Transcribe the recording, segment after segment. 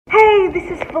Hey, this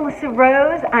is Felissa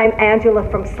Rose. I'm Angela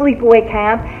from Sleepaway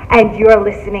Camp, and you're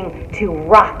listening to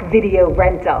Rock Video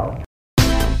Rental.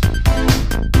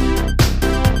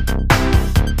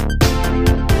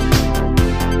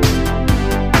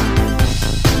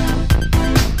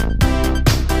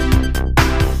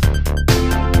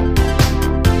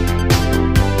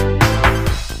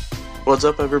 What's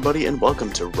up, everybody, and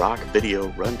welcome to Rock Video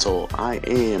Rental. I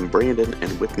am Brandon,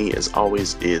 and with me, as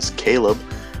always, is Caleb.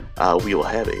 We will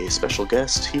have a special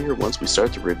guest here once we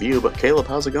start the review, but Caleb,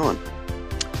 how's it going?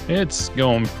 It's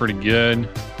going pretty good.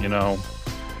 You know,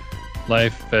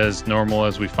 life as normal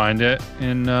as we find it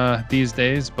in these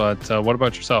days, but what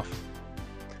about yourself?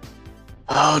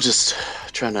 Oh, just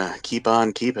trying to keep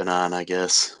on keeping on, I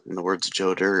guess, in the words of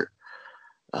Joe Dirt.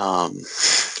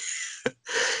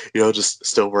 Just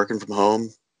still working from home,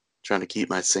 trying to keep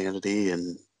my sanity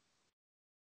and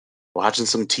watching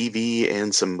some TV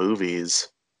and some movies.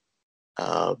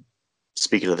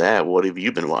 Speaking of that, what have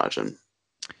you been watching?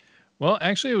 Well,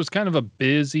 actually, it was kind of a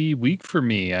busy week for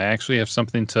me. I actually have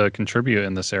something to contribute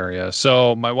in this area.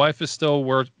 So my wife is still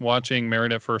watching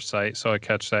Married at First Sight, so I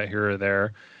catch that here or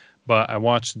there. But I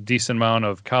watched a decent amount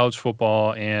of college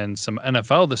football and some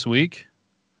NFL this week.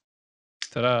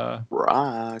 Ta-da!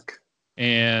 Rock.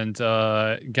 And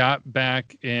got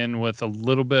back in with a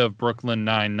little bit of Brooklyn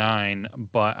Nine-Nine,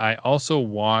 but I also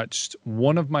watched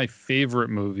one of my favorite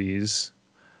movies,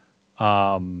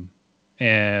 of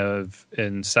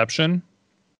Inception.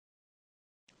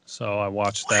 So I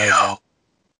watched that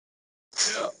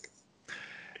again.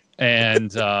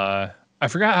 And I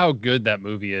forgot how good that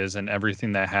movie is and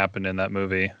everything that happened in that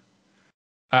movie.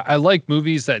 I like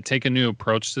movies that take a new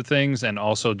approach to things and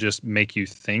also just make you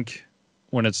think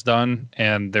when it's done,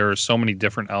 and there are so many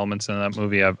different elements in that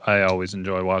movie. I always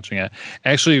enjoy watching it.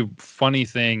 Actually, funny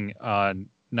thing,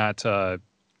 not to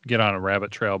get on a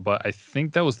rabbit trail, but I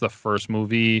think that was the first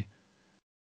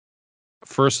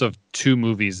of two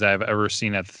movies that I've ever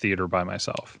seen at the theater by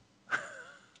myself.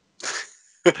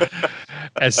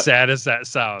 As sad as that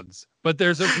sounds, but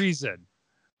there's a reason.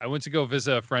 I went to go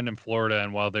visit a friend in Florida,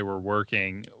 and while they were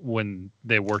working, when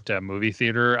they worked at a movie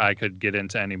theater, I could get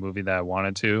into any movie that I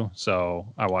wanted to.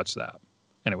 So I watched that.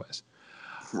 Anyways,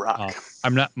 Rock.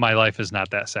 my life is not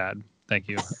that sad. Thank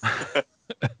you.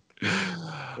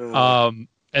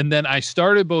 And then I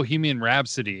started Bohemian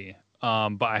Rhapsody,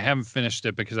 but I haven't finished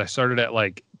it because I started at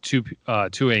like 2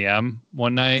 a.m.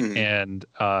 one night, and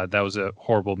that was a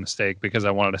horrible mistake because I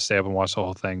wanted to stay up and watch the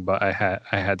whole thing, but I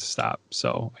had to stop.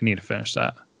 So I need to finish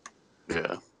that.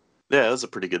 Yeah, it was a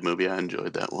pretty good movie. I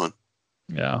enjoyed that one.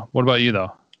 Yeah. What about you,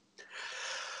 though?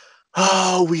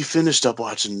 Oh, we finished up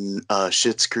watching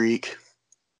Schitt's Creek.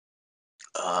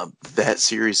 That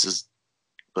series is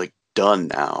like done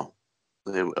now.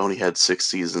 They only had 6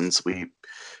 seasons. We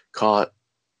caught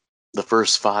the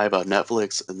first 5 on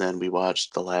Netflix, and then we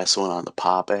watched the last one on the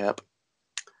Pop app.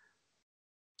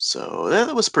 So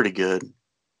that was pretty good.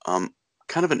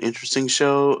 Kind of an interesting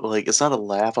show. Like, it's not a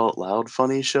laugh out loud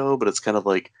funny show, but it's kind of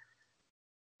like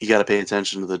you got to pay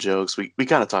attention to the jokes. We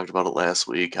kind of talked about it last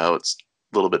week, how it's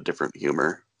a little bit different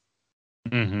humor.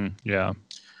 Mm-hmm. Yeah.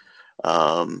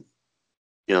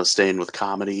 Staying with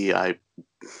comedy, I'm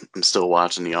still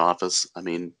watching The Office. I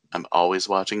mean, I'm always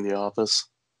watching The Office.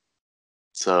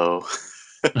 So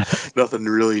nothing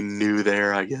really new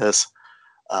there, I guess.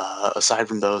 Aside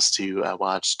from those two, I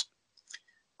watched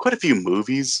quite a few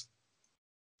movies,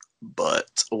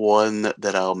 but one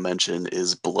that I'll mention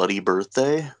is Bloody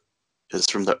Birthday. It's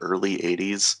from the early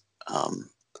 80s.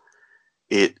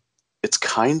 It's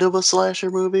kind of a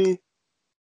slasher movie,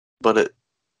 but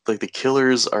the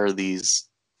killers are these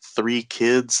 3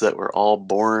 kids that were all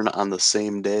born on the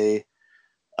same day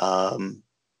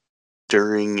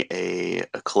during a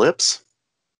eclipse.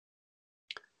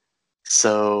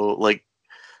 So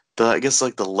I guess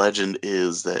the legend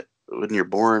is that when you're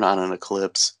born on an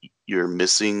eclipse, you're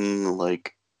missing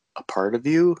like a part of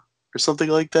you or something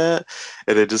like that,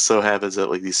 and it just so happens that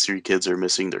these 3 kids are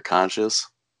missing their conscience.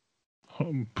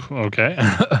 Okay.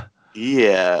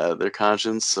 Yeah, their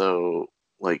conscience. So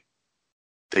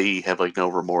they have no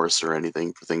remorse or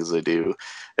anything for things they do,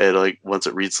 and once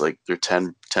it reaches their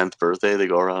 10th birthday, they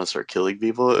go around and start killing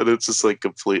people, and it's just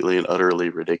completely and utterly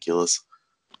ridiculous.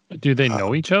 Do they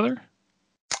know each other?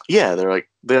 Yeah,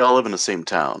 they all live in the same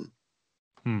town.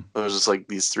 Hmm. There's just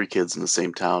these 3 kids in the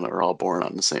same town that were all born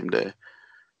on the same day.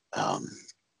 I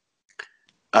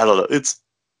don't know. It's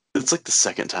the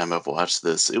second time I've watched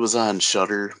this. It was on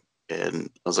Shudder, and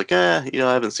I was like, I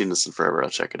haven't seen this in forever. I'll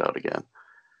check it out again.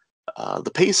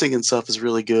 The pacing and stuff is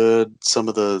really good. Some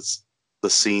of the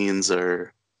scenes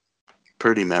are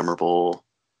pretty memorable,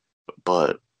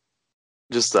 but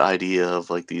Just the idea of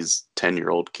like these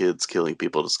 10-year-old kids killing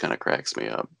people just kind of cracks me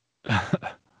up.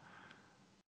 But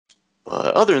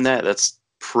other than that, that's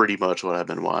pretty much what I've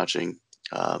been watching.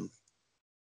 A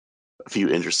few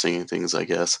interesting things, I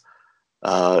guess.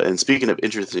 And speaking of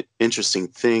interesting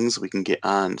things, we can get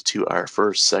on to our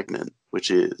first segment,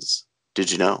 which is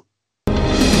Did You Know?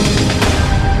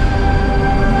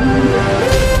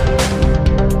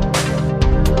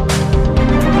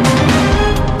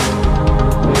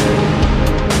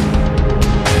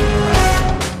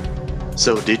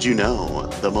 So, did you know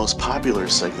the most popular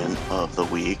segment of the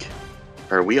week,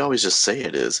 or we always just say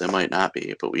it is, it might not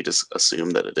be, but we just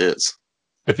assume that it is.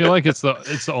 I feel like it's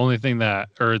the only thing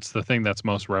it's the thing that's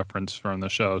most referenced from the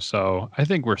show. So I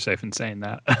think we're safe in saying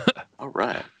that. All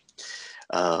right.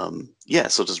 Yeah,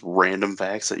 so just random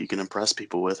facts that you can impress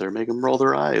people with or make them roll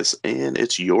their eyes. And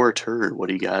it's your turn. What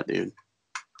do you got, dude?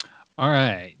 All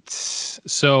right.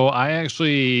 So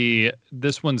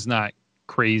this one's not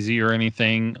crazy or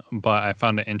anything, but I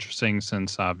found it interesting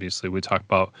since obviously we talk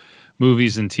about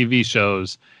movies and TV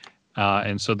shows.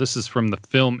 And so this is from the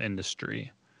film industry.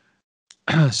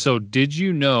 So did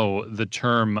you know the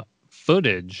term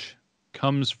footage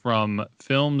comes from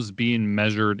films being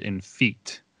measured in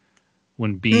feet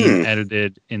when being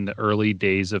edited in the early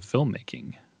days of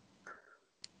filmmaking?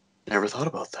 Never thought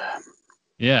about that.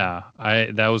 Yeah,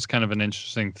 that was kind of an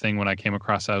interesting thing when I came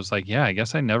across it. I was like, yeah, I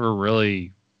guess I never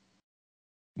really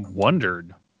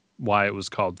wondered why it was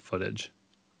called footage.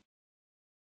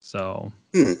 So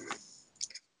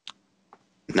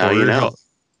now you know.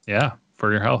 Yeah,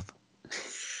 for your health.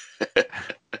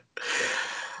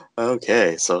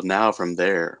 Okay, so now from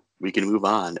there, we can move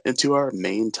on into our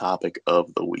main topic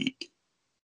of the week.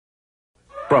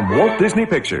 From Walt Disney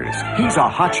Pictures, he's a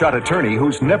hotshot attorney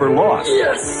who's never lost.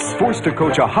 Yes! Forced to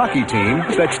coach a hockey team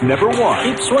that's never won.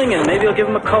 Keep swinging, maybe he'll give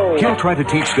him a cold. He'll try to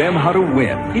teach them how to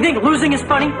win. You think losing is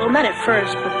funny? Well, not at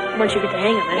first, but once you get the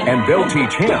hang of it. And they'll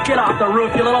teach him Get off the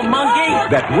roof, you little monkey!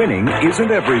 that winning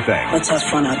isn't everything. Let's have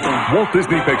fun out there. Walt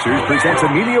Disney Pictures presents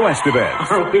Emilio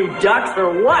Estevez, Are we ducks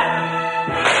or what?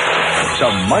 The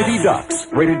Mighty Ducks.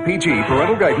 Rated PG,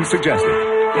 parental guidance suggested.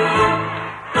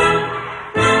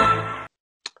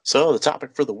 So the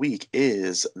topic for the week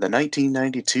is the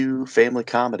 1992 family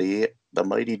comedy The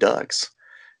Mighty Ducks.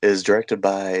 It is directed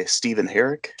by Stephen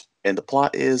Herrick, and the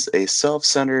plot is a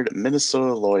self-centered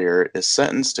Minnesota lawyer is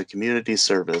sentenced to community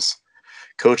service,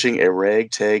 coaching a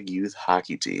ragtag youth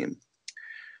hockey team.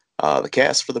 The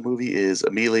cast for the movie is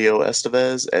Emilio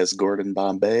Estevez as Gordon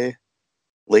Bombay,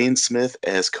 Lane Smith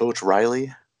as Coach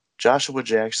Riley, Joshua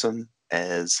Jackson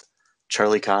as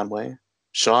Charlie Conway,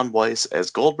 Sean Weiss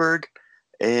as Goldberg,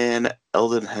 and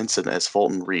Eldon Henson as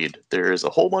Fulton Reed. There's a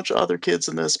whole bunch of other kids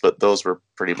in this, but those were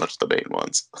pretty much the main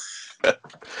ones.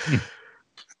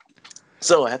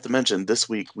 So I have to mention, this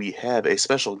week we have a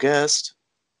special guest.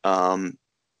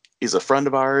 He's a friend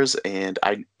of ours, and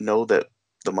I know that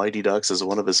The Mighty Ducks is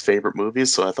one of his favorite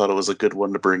movies, so I thought it was a good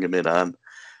one to bring him in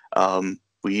on.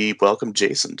 We welcome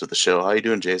Jason to the show. How you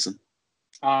doing, Jason?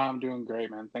 I'm doing great,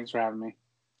 man. Thanks for having me.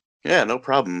 Yeah, no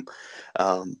problem.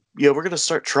 We're going to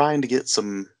start trying to get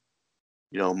some,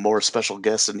 more special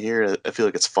guests in here. I feel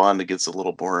like it's fun to get a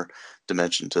little more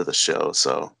dimension to the show.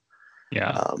 So,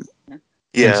 yeah.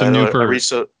 Yeah, some new What's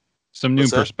that?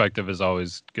 Perspective is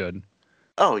always good.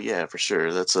 Oh, yeah, for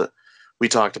sure. We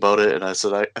talked about it, and I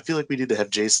said, I feel like we need to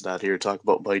have Jason out here talk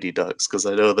about Mighty Ducks, because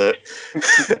I know that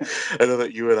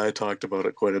you and I talked about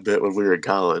it quite a bit when we were in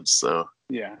college. So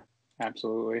Yeah,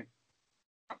 absolutely.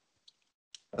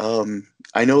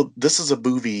 I know this is a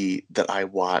movie that I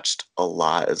watched a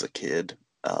lot as a kid.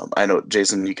 I know,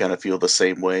 Jason, you kind of feel the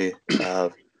same way.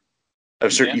 I'm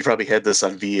sure you probably had this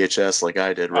on VHS like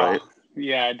I did, right?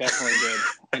 Yeah, I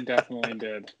definitely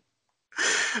did.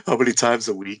 How many times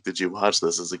a week did you watch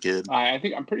this as a kid?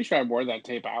 I'm pretty sure I wore that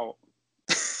tape out.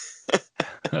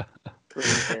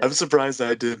 I'm surprised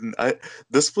I didn't.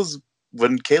 This was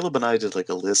when Caleb and I did like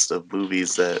a list of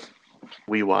movies that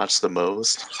we watched the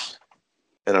most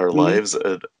in our lives.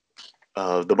 And,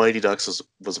 The Mighty Ducks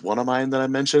was one of mine that I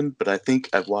mentioned, but I think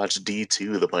I've watched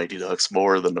D2, The Mighty Ducks,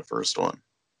 more than the first one.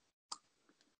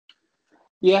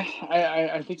 Yeah,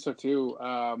 I think so too.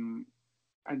 I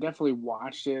definitely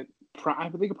watched it. I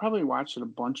think I probably watched it a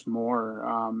bunch more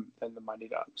than the Mighty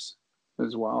Ducks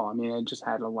as well. I mean, it just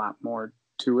had a lot more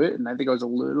to it, and I think I was a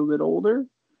little bit older.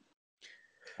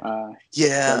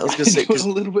 Yeah, I was gonna say a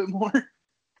little bit more.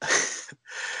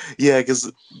 Yeah,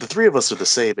 because the three of us are the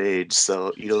same age,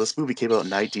 so this movie came out in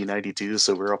 1992,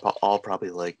 so we're all probably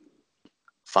like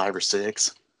 5 or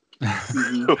 6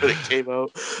 when it came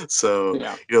out. So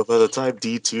yeah. By the time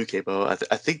D2 came out,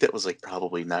 I think that was like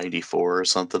probably 94 or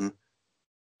something.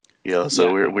 You know,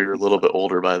 so Yeah, we were a little bit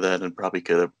older by then and probably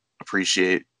could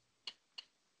appreciate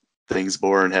things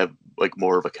more and have like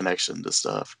more of a connection to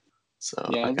stuff. So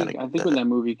yeah. I kind of I get think when that. that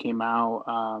movie came out,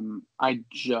 I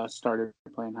just started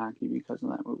playing hockey because of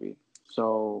that movie.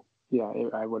 So yeah,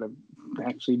 I would have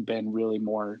actually been really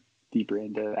more deeper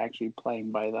into actually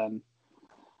playing by then.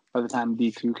 By the time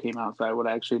D2 came out, so I would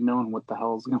have actually known what the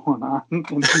hell's going on in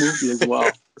the movie as well.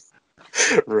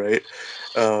 Right.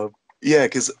 Yeah,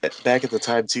 because back at the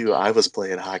time too, I was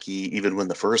playing hockey even when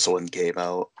the first one came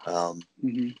out.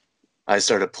 Hmm. I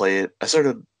started playing. I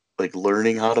started like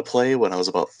learning how to play when I was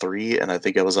about 3, and I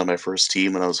think I was on my first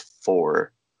team when I was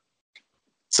 4.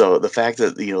 So the fact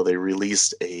that they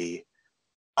released a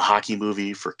hockey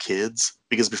movie for kids,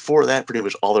 because before that, pretty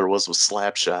much all there was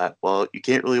Slapshot. Well, you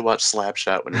can't really watch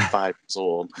Slapshot when you're 5 years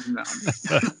old. No.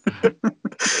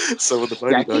 So when the Yeah,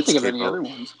 Mighty I can't Ducks think of came any out, other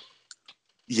ones.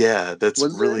 yeah, that's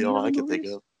Was there really any all other I can think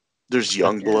movies? of. There's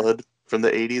Youngblood from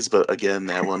the 80s, but again,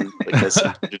 that one like has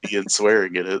some nudity and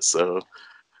swearing in it. So,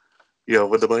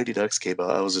 when the Mighty Ducks came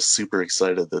out, I was just super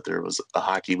excited that there was a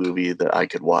hockey movie that I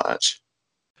could watch.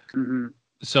 Mm-hmm.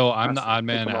 So I'm the odd Think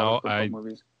man of all the out. football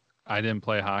movies. I didn't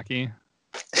play hockey.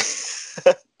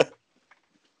 Man.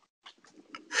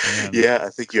 Yeah, I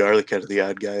think you are the kind of the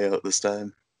odd guy out this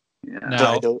time. Yeah.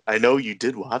 But Now, I know you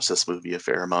did watch this movie a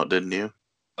fair amount, didn't you?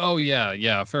 oh yeah,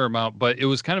 a fair amount. But it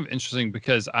was kind of interesting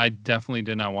because I definitely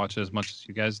did not watch it as much as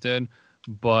you guys did.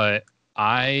 But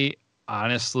I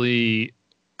honestly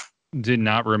did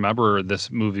not remember this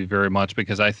movie very much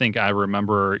because I think I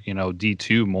remember,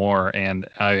 D2 more, and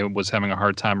I was having a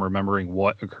hard time remembering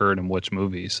what occurred in which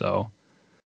movie. So,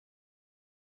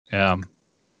 yeah.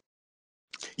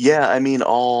 Yeah, I mean,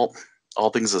 all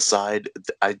things aside,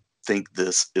 I think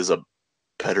this is a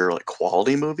better like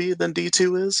quality movie than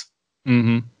D2 is.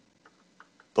 Mm-hmm.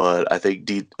 But I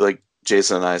think like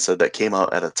Jason and I said, that came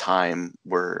out at a time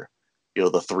where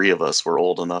the three of us were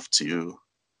old enough to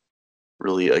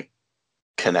really like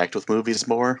connect with movies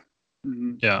more.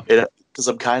 Mm-hmm. Yeah. Because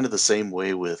I'm kind of the same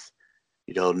way with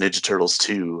Ninja Turtles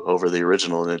 2 over the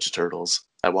original Ninja Turtles.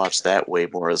 I watched that way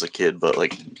more as a kid, but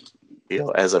like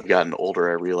as I've gotten older,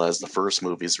 I realized the first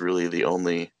movie is really the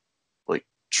only like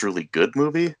truly good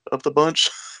movie of the bunch.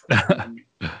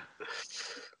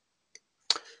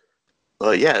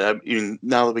 But yeah, I mean,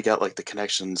 now that we got like the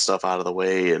connection stuff out of the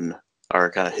way and our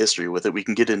kind of history with it, we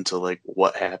can get into like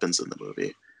what happens in the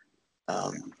movie.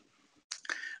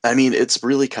 I mean, it's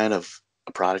really kind of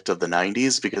a product of the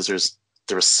 '90s because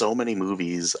there were so many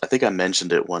movies. I think I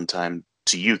mentioned it one time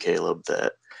to you, Caleb,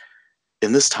 that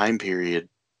in this time period,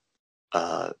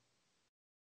 uh,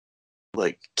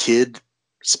 like kid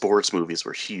sports movies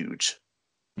were huge.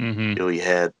 Mm-hmm. You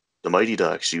had the Mighty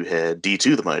Ducks, you had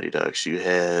D2 the Mighty Ducks, you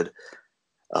had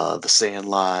The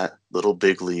Sandlot, Little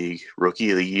Big League, Rookie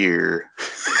of the Year.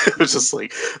 It was just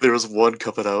like there was one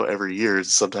coming out every year,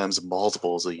 sometimes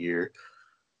multiples a year.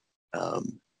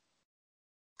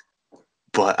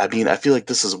 But I mean, I feel like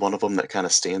this is one of them that kind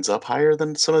of stands up higher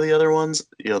than some of the other ones.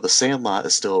 The Sandlot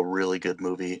is still a really good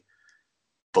movie,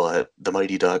 but The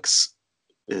Mighty Ducks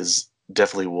is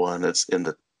definitely one that's in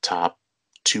the top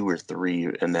 2 or 3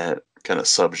 in that kind of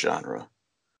subgenre.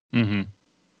 Mm-hmm.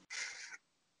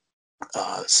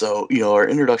 So, our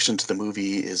introduction to the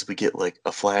movie is we get like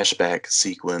a flashback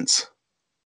sequence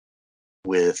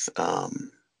with,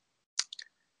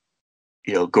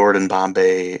 Gordon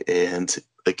Bombay and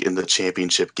like in the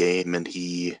championship game, and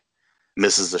he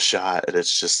misses a shot, and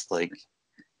it's just like,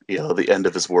 the end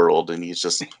of his world, and he's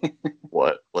just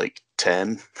what, like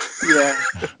 10? Yeah,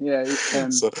 he's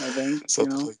 10, So, I think.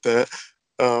 something like that.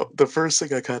 The first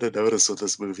thing I kind of noticed with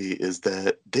this movie is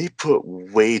that they put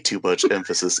way too much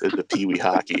emphasis into Pee Wee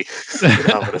hockey and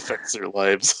how it affects their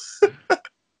lives.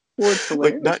 Well, it's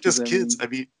hilarious. Like, not just 'cause, kids. I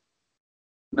mean,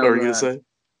 no, what were you go going to ahead. say?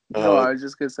 No, I was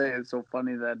just gonna say it's so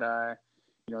funny that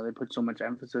they put so much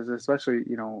emphasis, especially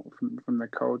from the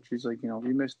coach. He's like, if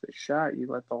you miss the shot, you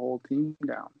let the whole team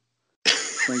down.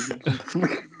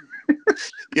 Like,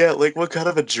 Yeah, like what kind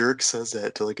of a jerk says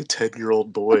that to like a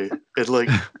 10-year-old boy? And like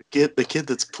the kid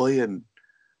that's playing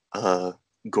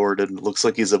Gordon looks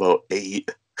like he's about 8.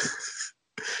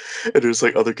 And there's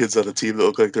like other kids on the team that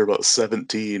look like they're about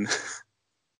 17.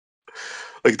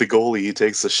 Like the goalie he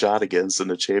takes the shot against in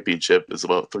the championship is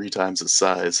about 3 times his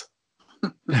size.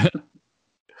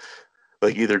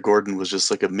 Like either Gordon was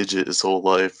just like a midget his whole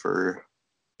life, or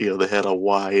they had a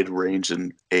wide range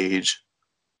in age.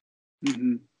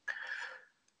 mm-hmm.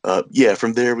 Yeah,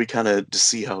 from there we kind of just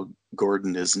see how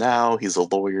Gordon is now. He's a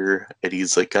lawyer, and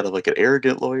he's like kind of like an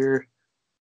arrogant lawyer.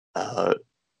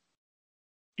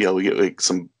 We get like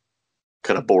some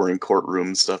kind of boring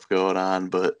courtroom stuff going on,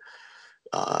 but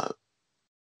the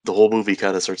whole movie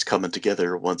kind of starts coming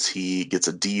together once he gets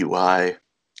a DUI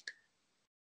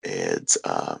and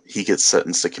he gets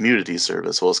sentenced to community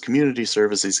service. Well, his community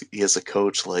service, he has to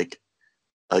coach like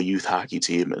a youth hockey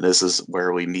team, and this is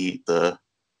where we meet the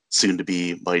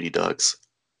soon-to-be Mighty Ducks.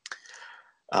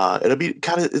 And I mean,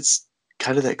 it's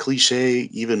kind of that cliche,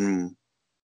 even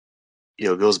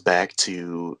goes back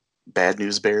to Bad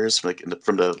News Bears, like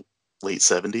from the late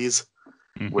 70s,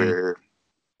 where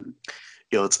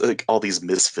it's like all these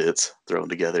misfits thrown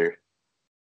together.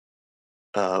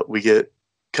 We get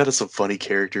kind of some funny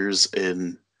characters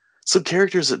and some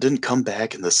characters that didn't come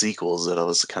back in the sequels that I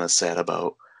was kind of sad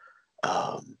about.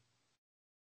 I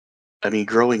mean,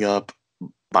 growing up,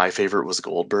 my favorite was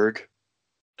Goldberg,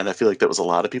 and I feel like that was a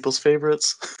lot of people's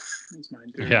favorites. That's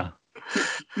mine too. Yeah.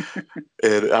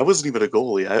 And I wasn't even a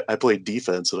goalie. I played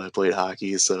defense when I played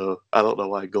hockey, so I don't know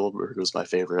why Goldberg was my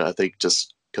favorite. I think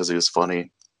just because he was funny.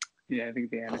 Yeah, I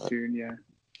think the attitude, yeah.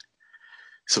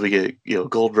 So we get,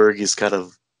 Goldberg, he's kind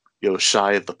of,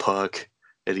 shy of the puck,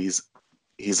 and he's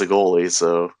a goalie,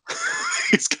 so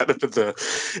he's kind of in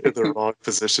the wrong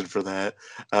position for that.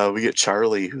 We get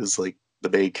Charlie, who's like the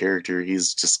main character.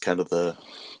 He's just kind of the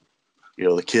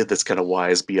kid that's kind of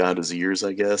wise beyond his years,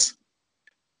 I guess.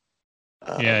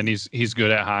 Yeah, and he's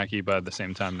good at hockey, but at the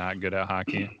same time not good at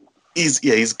hockey. He's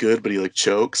good, but he like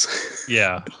chokes.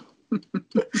 Yeah.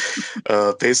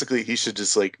 Basically, he should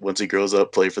just like once he grows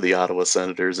up play for the Ottawa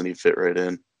Senators, and he'd fit right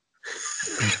in.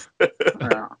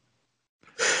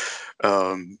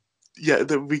 Yeah.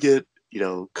 Then we get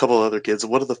a couple other kids.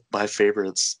 One of my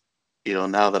favorites,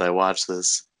 now that I watch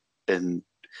this, and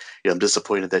I'm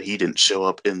disappointed that he didn't show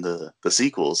up in the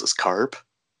sequels, is Carp.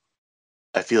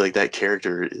 I feel like that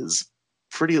character is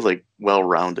pretty like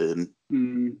well-rounded.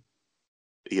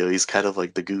 He's kind of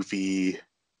like the goofy,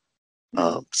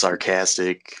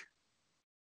 sarcastic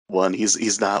one.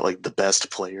 He's not like the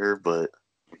best player, but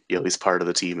he's part of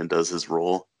the team and does his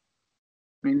role.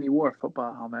 I mean, he wore a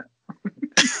football helmet.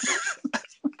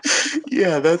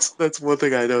 Yeah, that's one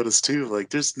thing I noticed too. Like,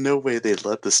 there's no way they'd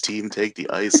let this team take the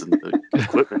ice and the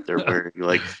equipment they're wearing.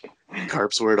 Like,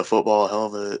 Carp's wearing a football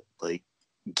helmet. Like,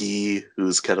 Guy,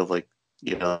 who's kind of like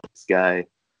this guy.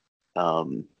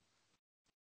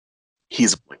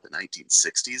 He's like the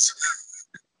 1960s.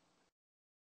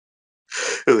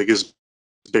 Like, there's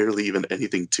barely even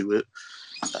anything to it.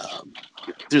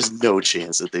 There's no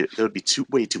chance that there would be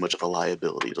way too much of a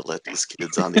liability to let these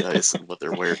kids on the ice and what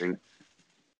they're wearing.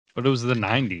 But it was the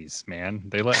 90s, man.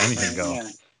 They let anything go.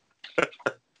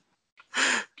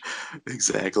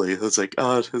 Exactly. It's like,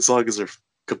 as long as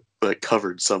they're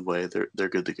covered some way, they're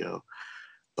good to go.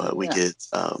 But we get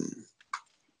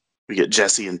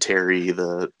Jesse and Terry,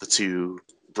 the two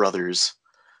brothers.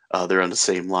 They're on the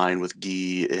same line with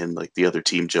Guy, and like the other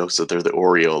team jokes that they're the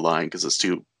Oreo line because it's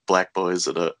two black boys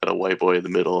and a white boy in the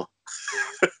middle.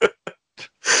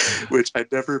 Which I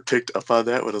never picked up on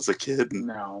that when I was a kid.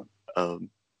 No.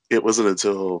 It wasn't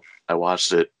until I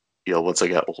watched it, once I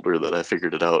got older, that I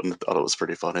figured it out and thought it was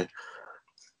pretty funny.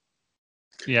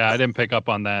 Yeah, I didn't pick up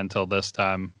on that until this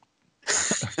time.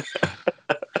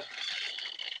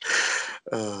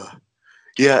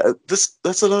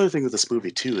 That's another thing with this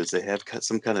movie too, is they have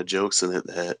some kind of jokes in it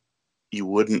that you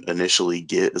wouldn't initially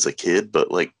get as a kid,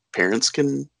 but like parents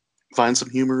can find some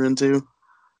humor into.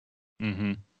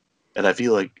 Mm-hmm. And I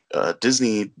feel like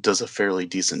Disney does a fairly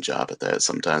decent job at that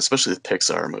sometimes, especially with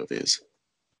Pixar movies.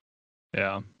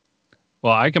 Yeah.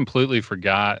 Well, I completely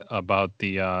forgot about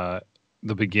the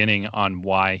beginning on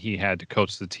why he had to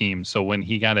coach the team. So when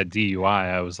he got a DUI,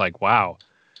 I was like, wow,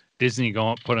 Disney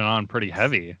putting on pretty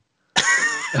heavy.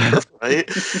 Right?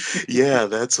 Yeah,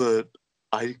 that's what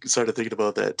I started thinking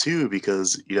about that too,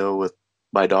 because, with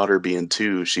my daughter being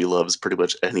 2, she loves pretty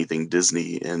much anything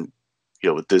Disney, and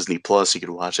with Disney Plus, you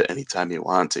can watch it anytime you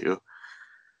want to.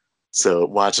 So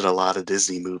watching a lot of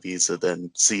Disney movies and then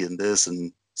seeing this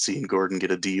and seeing Gordon get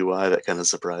a DUI, that kind of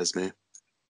surprised me.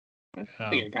 I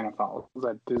think it kind of follows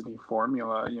that Disney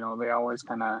formula. They always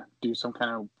kind of do some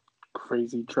kind of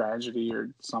crazy tragedy or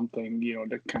something,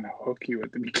 to kind of hook you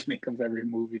at the beginning of every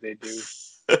movie they do.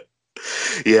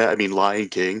 Yeah, I mean, Lion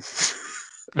King.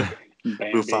 Bambi,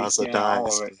 Mufasa dies.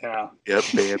 All of it, yeah. Yep,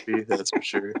 Bambi, that's for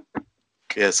sure.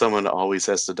 Yeah, someone always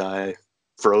has to die.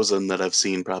 Frozen, that I've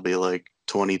seen probably like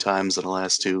 20 times in the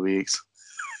last 2 weeks.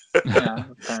 Yeah,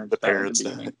 the parents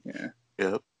died. Yeah.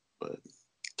 Yep. But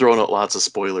throwing out lots of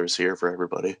spoilers here for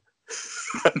everybody.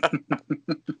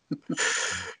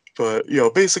 But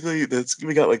basically,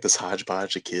 we got like this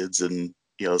hodgepodge of kids, and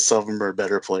some of them are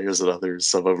better players than others.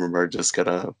 Some of them are just kind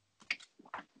of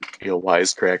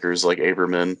wisecrackers, like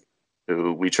Averman,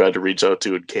 who we tried to reach out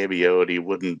to in Cameo, and he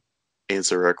wouldn't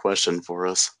answer our question for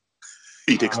us.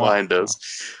 He declined us.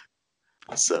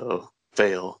 So,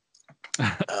 fail.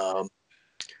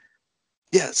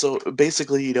 Yeah, so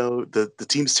basically, the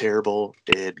team's terrible,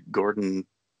 and Gordon,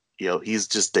 he's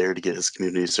just there to get his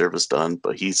community service done,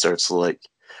 but he starts to like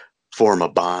form a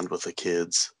bond with the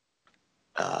kids.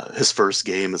 His first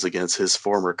game is against his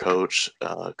former coach,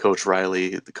 Coach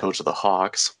Riley, the coach of the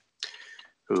Hawks,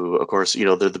 who, of course,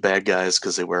 they're the bad guys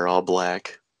because they wear all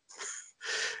black,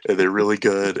 and they're really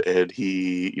good. And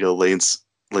he, Lane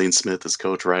Smith is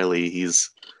Coach Riley. He's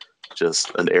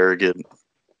just an arrogant,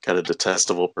 kind of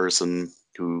detestable person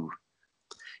who,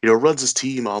 runs his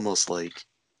team almost like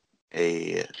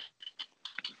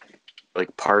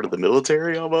part of the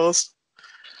military almost.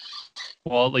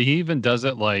 Well, he even does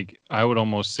it like, I would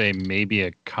almost say maybe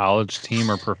a college team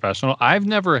or professional. I've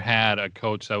never had a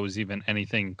coach that was even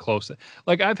anything close.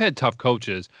 Like, I've had tough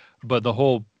coaches, but the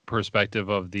whole perspective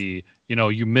of the,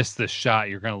 you miss this shot,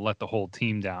 you're going to let the whole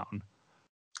team down.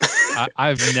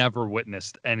 I've never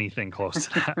witnessed anything close to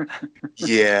that.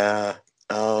 Yeah.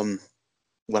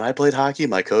 When I played hockey,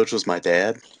 my coach was my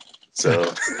dad.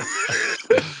 So.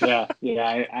 yeah,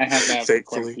 I had that for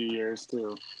quite a few years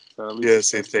too.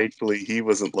 So thankfully he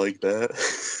wasn't like that.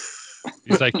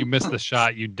 He's like, you miss the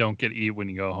shot, you don't get to eat when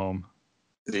you go home.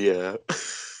 Yeah.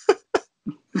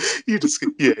 You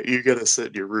gotta sit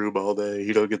in your room all day.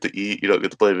 You don't get to eat. You don't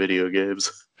get to play video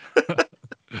games.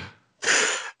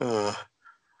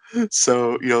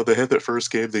 So, they hit that first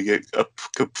game, they get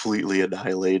completely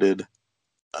annihilated.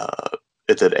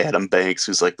 And then Adam Banks,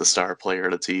 who's like the star player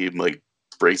of the team, like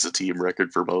breaks the team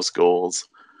record for most goals.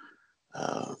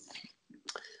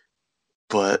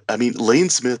 But I mean, Lane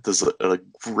Smith does a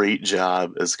great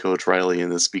job as Coach Riley in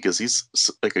this because he's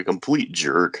like a complete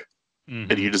jerk,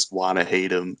 and you just want to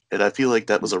hate him. And I feel like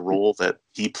that was a role that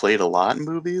he played a lot in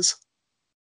movies.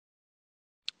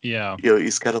 Yeah,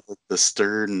 he's kind of like the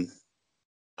stern,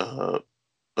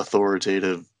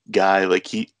 authoritative guy. Like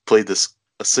he played a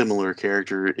similar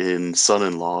character in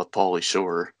Son-in-Law with Pauly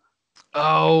Shore.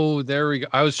 Oh, there we go.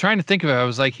 I was trying to think of it. I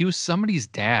was like, he was somebody's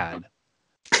dad.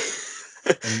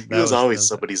 He was always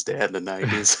somebody's dad in the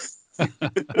 90s.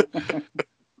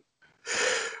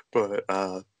 But,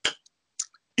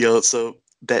 so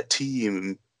that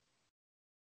team,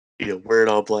 wear it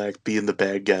all black, being the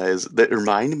bad guys, that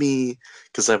remind me,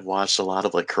 because I've watched a lot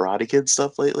of like Karate Kid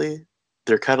stuff lately.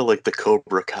 They're kind of like the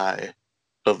Cobra Kai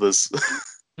of this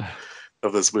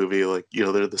of this movie. Like,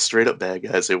 they're the straight up bad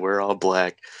guys. They wear all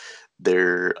black.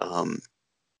 Their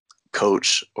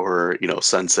coach or,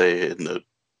 sensei in the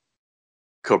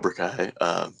Cobra Kai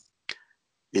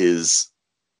is,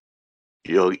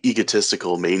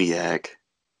 egotistical maniac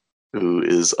who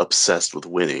is obsessed with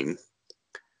winning.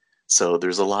 So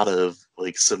there's a lot of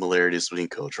like similarities between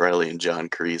Coach Riley and John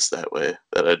Kreese that way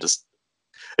that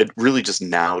it really just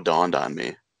now dawned on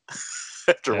me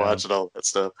after watching all that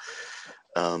stuff.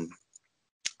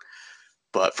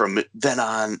 But from then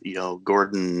on,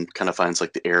 Gordon kind of finds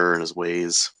like the error in his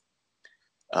ways.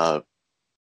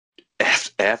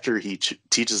 After he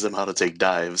teaches them how to take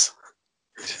dives.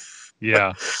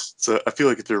 Yeah. So I feel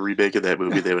like if they're remaking that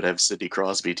movie, they would have Sidney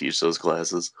Crosby teach those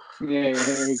classes. Yeah,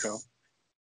 there you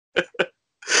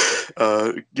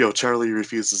go. Charlie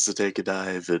refuses to take a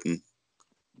dive, and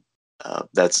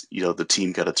that's, the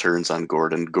team kind of turns on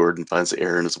Gordon. Gordon finds the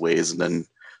error in his ways and then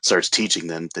starts teaching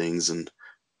them things and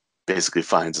basically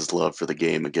finds his love for the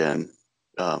game again,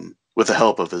 with the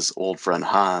help of his old friend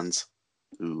Hans,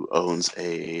 who owns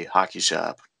a hockey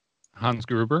shop. Hans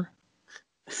Gruber?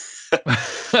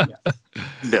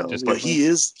 No, but he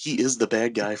is the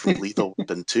bad guy from Lethal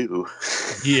Weapon 2.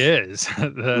 He is.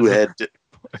 Who had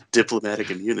diplomatic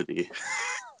immunity.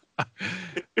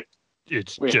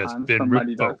 It's Wait, just Hans been from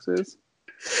Mighty revoked. Ducks is?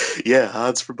 Yeah,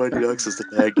 Hans from Mighty Ducks is the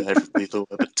bad guy from Lethal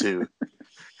Weapon 2.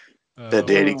 That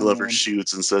Danny Glover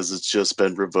shoots and says it's just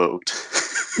been revoked.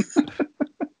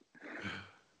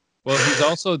 Well, he's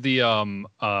also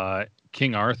the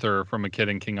King Arthur from A Kid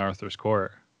in King Arthur's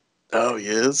Court. Oh, he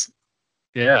is?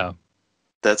 Yeah.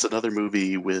 That's another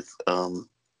movie with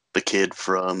the kid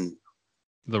from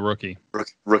The Rookie.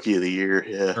 Rookie of the Year,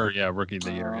 yeah. Rookie of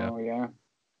the Year, yeah. Oh, yeah.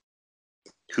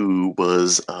 Who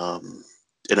was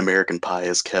in American Pie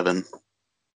as Kevin.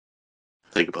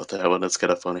 Think about that one. That's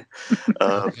kind of funny.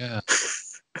 Yeah.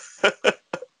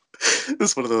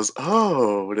 It's one of those,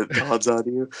 when it dawns on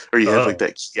you. Or you have like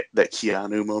that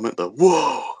Keanu moment, the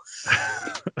whoa!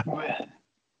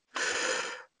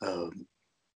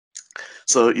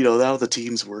 So, now the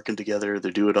team's working together.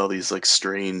 They're doing all these like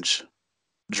strange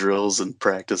drills and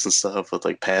practice and stuff with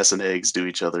like passing eggs to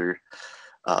each other.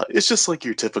 It's just like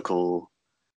your typical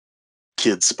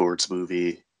kid sports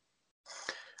movie.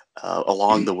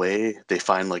 Along the way, they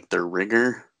find like their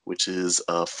ringer, which is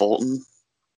Fulton.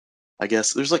 I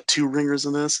guess there's like two ringers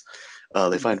in this.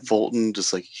 They find Fulton,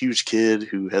 just like huge kid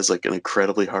who has like an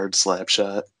incredibly hard slap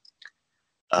shot.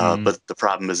 But the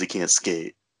problem is he can't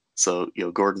skate. So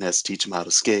Gordon has to teach him how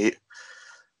to skate.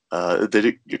 A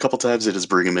couple times they just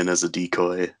bring him in as a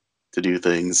decoy to do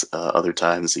things. Other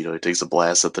times, he takes a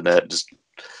blast at the net, just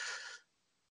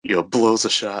blows a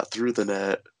shot through the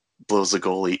net, blows the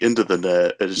goalie into the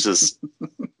net. And it's just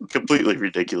completely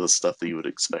ridiculous stuff that you would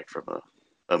expect from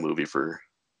a movie for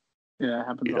it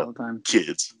happens all the time.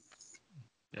 Kids.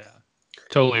 Yeah,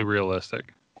 totally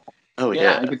realistic. Oh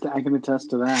yeah, I can attest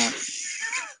to that.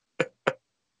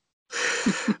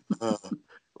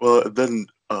 Well, then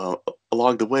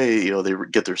along the way, they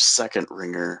get their second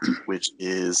ringer, which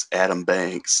is Adam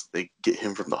Banks. They get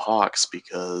him from the Hawks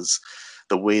because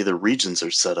the way the regions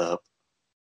are set up,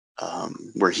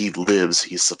 where he lives,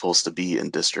 he's supposed to be in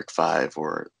District 5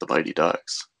 or the Mighty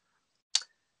Ducks.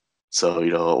 So,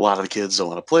 a lot of the kids don't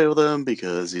want to play with him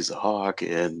because he's a Hawk,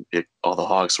 and all the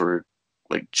Hawks were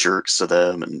like jerks to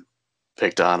them and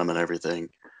picked on him and everything.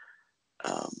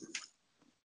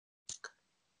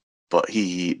 But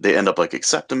they end up like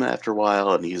accept him after a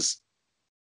while, and he's,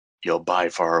 by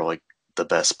far like the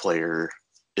best player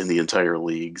in the entire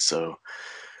league. So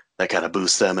that kind of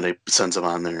boosts them, and it sends them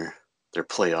on their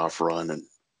playoff run. And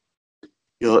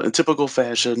in typical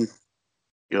fashion,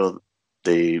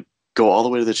 they go all the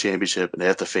way to the championship, and they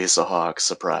have to face the Hawks.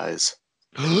 Surprise!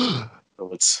 So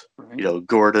it's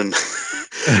Gordon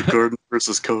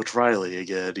versus Coach Riley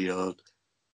again.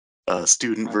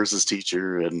 Student versus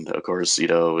teacher, and of course,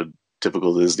 in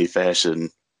typical Disney fashion,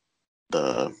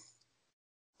 the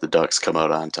Ducks come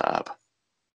out on top.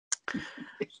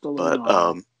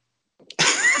 But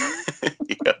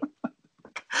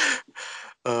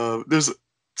there's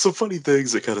some funny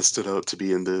things that kind of stood out to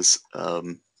me in this.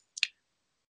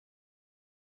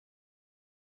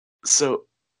 So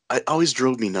it always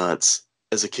drove me nuts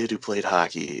as a kid who played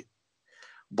hockey.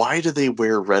 Why do they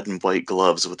wear red and white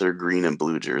gloves with their green and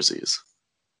blue jerseys?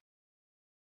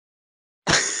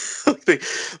 they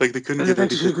couldn't get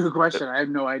That's a good question. I have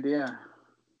no idea.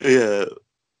 Yeah,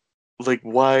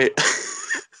 why?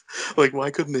 Why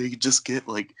couldn't they just get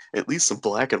at least some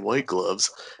black and white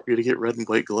gloves? You're gonna get red and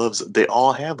white gloves. They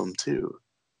all have them too.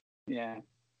 Yeah,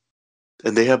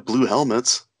 and they have blue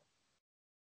helmets.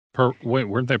 Wait,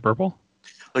 weren't they purple?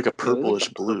 Like a purplish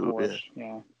blue.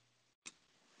 Yeah.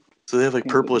 So they have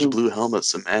purplish blue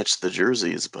helmets to match the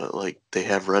jerseys, but they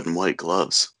have red and white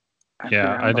gloves.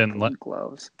 I didn't like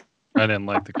gloves. I didn't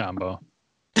like the combo.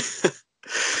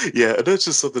 Yeah, and that's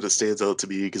just something that stands out to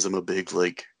me because I'm a big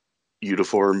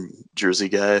uniform jersey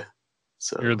guy.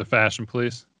 So you're the fashion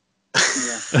police.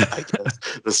 Yeah, I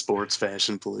guess the sports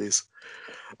fashion police.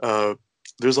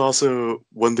 There's also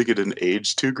one thing that didn't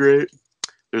age too great.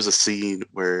 There's a scene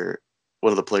where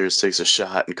one of the players takes a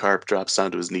shot and Carp drops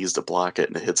down to his knees to block it,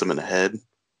 and it hits him in the head.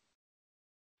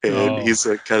 And he's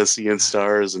kind of seeing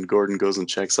stars, and Gordon goes and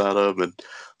checks on him, and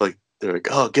they're like,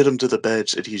 "Oh, get him to the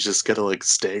bench," and he's just kind of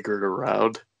staggering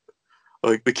around.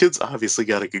 The kid's obviously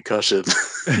got a concussion.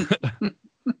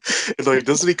 And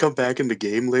doesn't he come back in the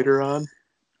game later on?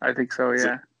 I think so,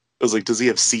 yeah. I was like, does he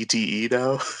have CTE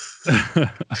now?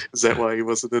 Is that why he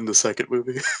wasn't in the second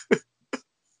movie?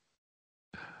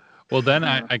 Well, then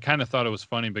I kind of thought it was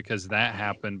funny because that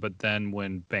happened, but then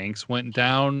when Banks went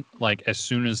down, as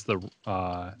soon as the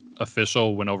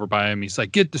official went over by him, he's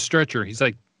like, "Get the stretcher." He's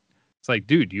like, "It's like,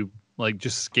 dude, you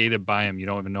just skated by him. You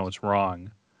don't even know what's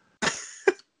wrong."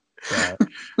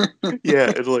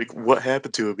 Yeah, and what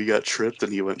happened to him? He got tripped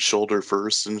and he went shoulder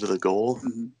first into the goal.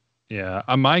 Mm-hmm. Yeah,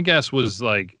 my guess was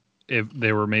if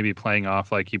they were maybe playing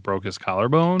off he broke his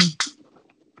collarbone.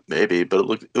 Maybe, but it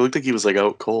looked like he was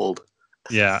out cold.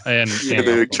 Yeah, and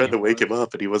they tried to wake him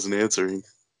up, and he wasn't answering.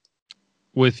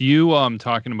 With you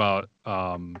talking about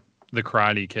the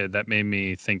Karate Kid, that made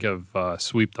me think of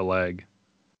Sweep the Leg.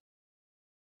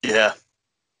 Yeah,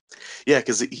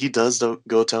 because he does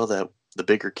go tell the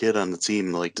bigger kid on the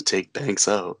team to take Banks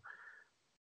out.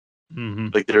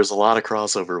 Mm-hmm. There's a lot of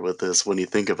crossover with this when you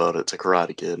think about it to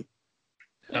Karate Kid.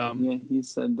 Yeah, he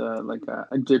said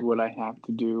I did what I have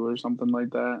to do or something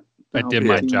like that. I did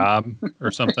my job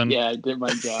or something. Yeah, I did my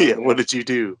job. Yeah, what did you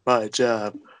do? My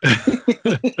job.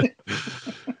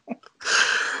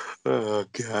 Oh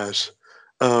gosh.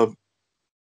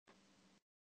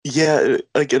 Yeah,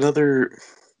 another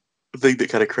thing that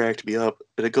kind of cracked me up,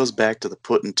 and it goes back to the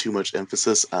putting too much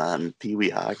emphasis on Pee Wee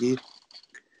hockey.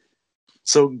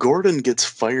 So Gordon gets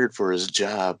fired for his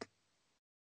job,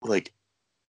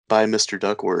 by Mr.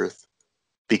 Duckworth,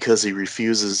 because he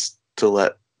refuses to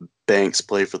let Banks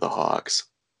play for the Hawks.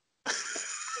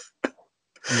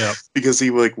 Yep. Because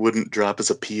he like wouldn't drop his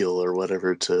appeal or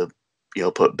whatever to,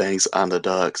 put Banks on the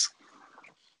Ducks.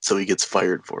 So he gets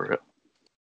fired for it.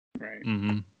 Right.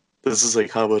 Mm-hmm. This is like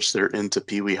how much they're into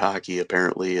Pee Wee hockey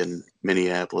apparently in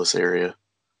Minneapolis area.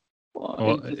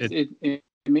 Well, it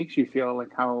makes you feel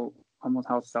like how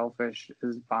selfish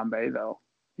is Bombay though,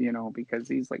 because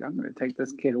he's like, I'm going to take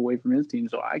this kid away from his team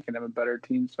so I can have a better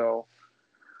team, so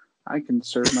I can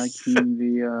serve my team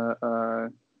the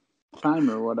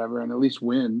time or whatever and at least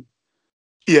win.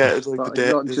 Yeah, it's like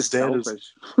So his just dad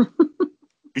selfish.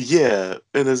 yeah,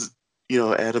 and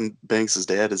Adam Banks'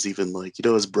 dad is even like,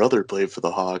 his brother played for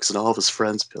the Hawks and all of his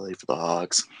friends play for the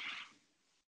Hawks.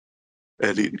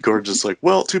 And Gordon's just like,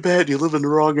 well, too bad you live in the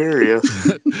wrong area.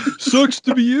 Sucks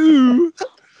to be you.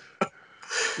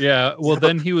 Yeah, well,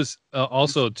 then he was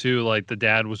also, too, like, the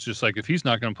dad was just like, if he's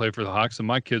not going to play for the Hawks, then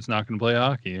my kid's not going to play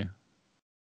hockey.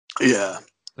 Yeah.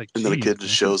 Like, and then the kid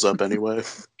just shows up anyway.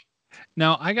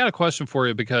 Now, I got a question for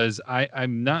you because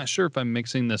I'm not sure if I'm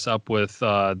mixing this up with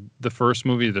the first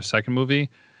movie or the second movie,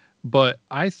 but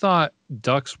I thought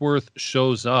Ducksworth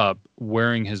shows up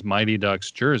wearing his Mighty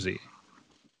Ducks jersey.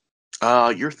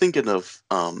 You're thinking of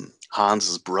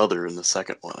Hans's brother in the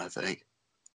second one, I think.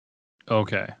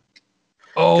 Okay.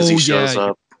 Oh, he shows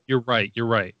up. You're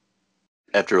right.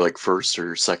 After like first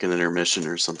or second intermission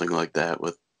or something like that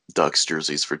with Ducks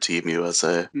jerseys for Team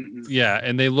USA. Mm-hmm. Yeah,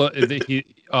 and they look.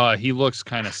 He looks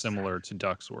kind of similar to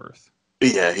Ducksworth.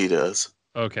 Yeah, he does.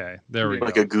 Okay, there we go.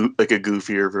 Like a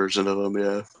goofier version of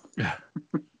him. Yeah.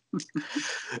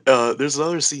 There's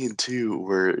another scene too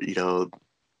where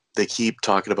they keep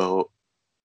talking about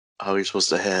how you're supposed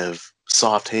to have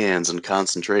soft hands and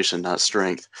concentration, not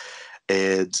strength.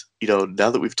 And, now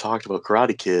that we've talked about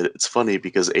Karate Kid, it's funny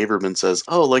because Averman says,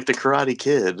 oh, like the Karate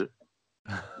Kid,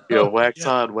 wax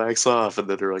on, wax off. And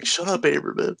then they're like, shut up,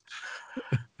 Averman.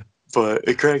 But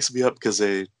it cracks me up because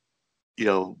they,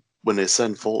 when they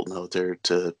send Fulton out there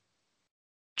to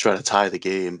try to tie the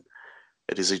game,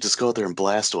 and he's like, just go out there and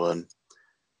blast one.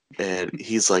 And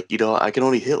he's like, I can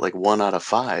only hit like 1 out of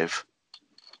 5.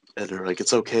 And they're like,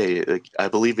 it's okay. Like, I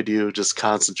believe in you. Just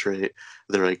concentrate.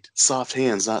 They're like, soft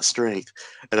hands, not strength.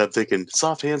 And I'm thinking,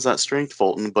 soft hands, not strength,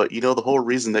 Fulton. But the whole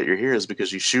reason that you're here is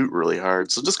because you shoot really hard.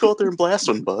 So just go out there and blast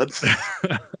one, bud.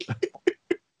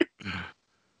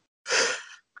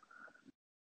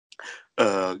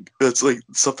 That's like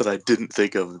something I didn't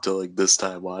think of until like this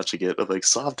time watching it. I'm like,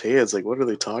 soft hands. Like, what are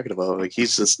they talking about? Like,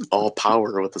 he's just all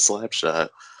power with a slap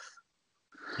shot.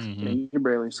 Mm-hmm. Yeah, you can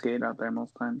barely skate out there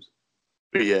most times.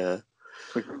 Yeah.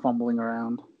 It's like fumbling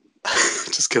around.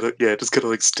 just kind of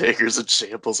like staggers and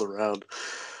shambles around.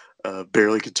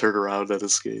 Barely can turn around on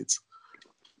his skates.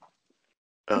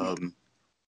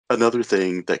 Another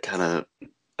thing that kind of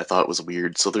I thought was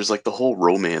weird. So there's like the whole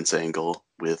romance angle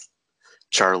with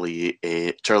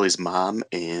Charlie's mom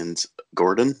and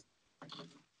Gordon.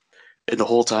 And the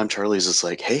whole time Charlie's just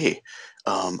like, hey,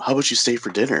 how about you stay for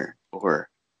dinner? Or,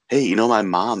 hey, my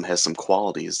mom has some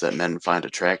qualities that men find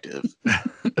attractive.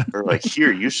 Or like,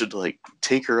 here, you should like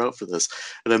take her out for this.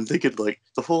 And I'm thinking like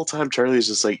the whole time Charlie's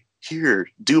just like, here,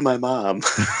 do my mom.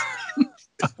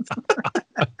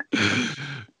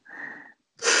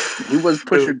 He was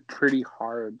pushing pretty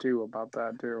hard too about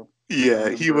that too. Yeah,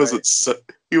 he wasn't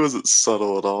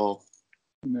subtle at all.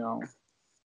 No.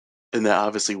 And that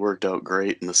obviously worked out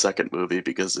great in the second movie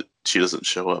because she doesn't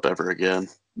show up ever again.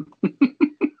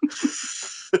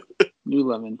 New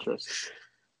love interest.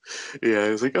 Yeah, I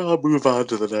was like, I'll move on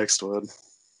to the next one.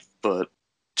 But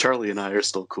Charlie and I are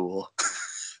still cool.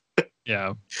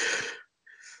 Yeah.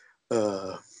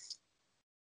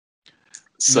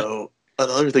 So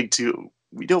another thing too,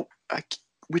 we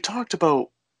talked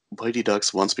about Mighty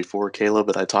Ducks once before, Caleb,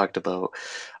 but I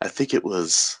think it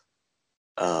was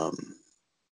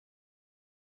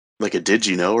like a Did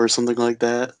You Know or something like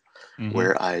that,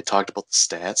 where I talked about the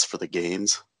stats for the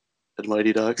games at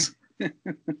Mighty Ducks.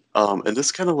 And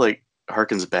this kind of like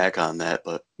harkens back on that,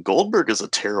 but Goldberg is a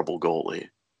terrible goalie.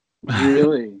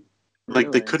 Really?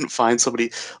 Like they couldn't find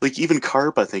somebody. Like even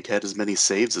Carp, I think, had as many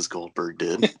saves as Goldberg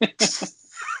did.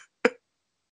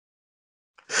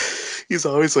 He's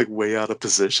always like way out of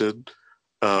position.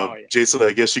 Jason,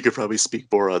 I guess you could probably speak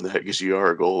more on that because you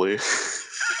are a goalie.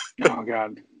 Oh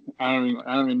God, I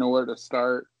don't even know where to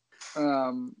start.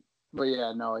 But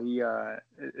yeah, no,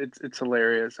 it's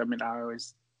hilarious. I mean, I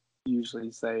always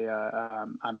usually say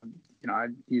I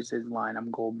use his line,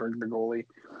 "I'm Goldberg the goalie,"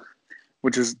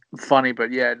 which is funny.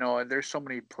 But yeah, no, there's so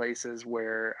many places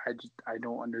where I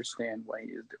don't understand what he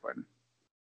is doing.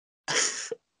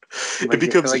 Like, it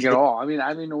becomes like at all. I mean, I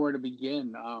don't even know where to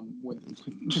begin with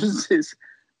just his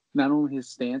not only his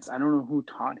stance, I don't know who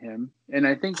taught him. And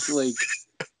I think, like,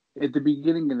 at the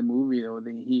beginning of the movie, though,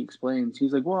 he explains,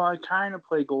 he's like, well, I kind of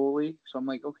play goalie. So I'm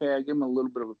like, okay, I give him a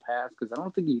little bit of a pass because I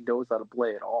don't think he knows how to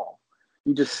play at all.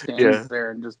 He just stands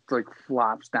there and just, like,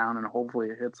 flops down and hopefully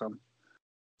it hits him.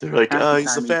 They're like, Half the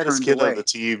he's the time he fattest turns kid on away. the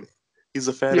team. He's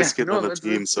the fattest kid on the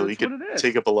team, so he that's what could it is.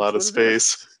 take up a lot of That's what it is.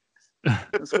 space.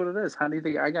 That's what it is. How do you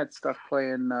think I got stuck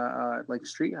playing like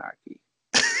street hockey?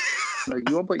 Like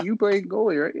you play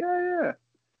goalie, right? Yeah.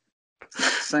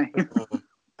 Same.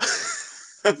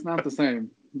 It's not the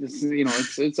same. Just, you know,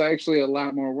 it's actually a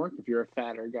lot more work if you're a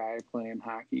fatter guy playing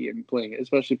hockey and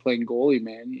especially playing goalie,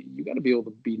 man. You got to be able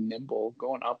to be nimble,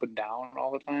 going up and down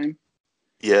all the time.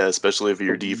 Yeah, especially if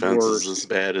your defense worst. is as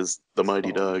bad as the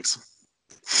Mighty Ducks.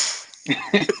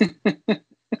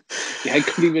 Yeah, I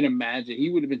couldn't even imagine. He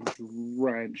would have been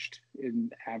drenched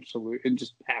in absolute and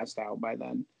just passed out by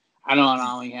then. I don't know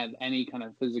how he had any kind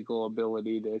of physical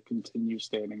ability to continue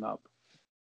standing up.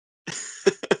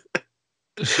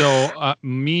 So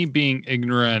me being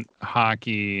ignorant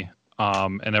hockey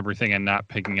and everything and not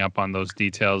picking up on those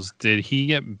details, did he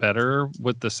get better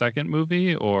with the second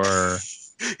movie or?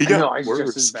 He got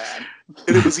worse. Just as bad.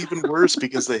 And it was even worse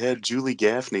because they had Julie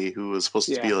Gaffney, who was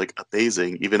supposed to be like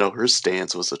amazing, even though her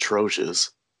stance was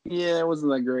atrocious. Yeah, it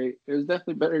wasn't that great. It was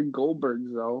definitely better than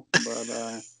Goldberg's though.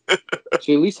 But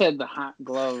she at least had the hot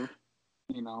glove.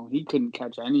 You know, he couldn't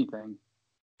catch anything.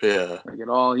 Yeah. Like at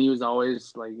all. He was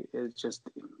always like, it's just,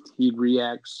 he'd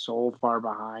react so far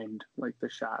behind like the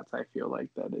shots. I feel like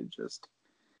that it just,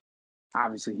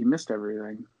 obviously he missed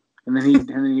everything. And then he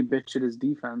bitched at his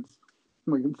defense.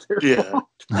 Like, it's their fault.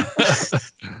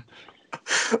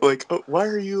 Like, why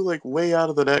are you like way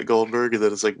out of the net, Goldberg? And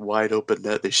then it's like wide open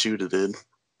net they shoot it in.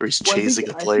 Or he's chasing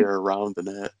a player around the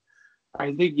net.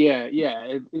 I think, yeah.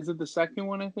 Is it the second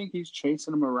one? I think he's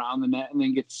chasing him around the net and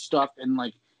then gets stuck and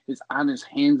like is on his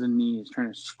hands and knees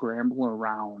trying to scramble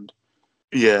around.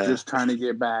 Yeah. Just trying to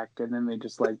get back. And then they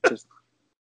just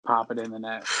pop it in the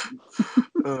net.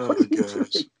 Oh my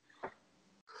gosh.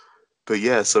 But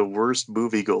yeah, so worst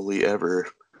movie goalie ever.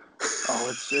 Oh,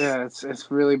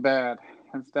 it's really bad.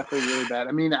 It's definitely really bad.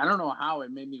 I mean, I don't know how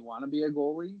it made me want to be a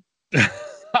goalie.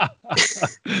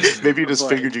 Maybe you just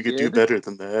figured you could do better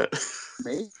than that.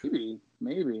 Maybe.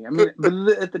 I mean, but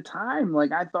at the time,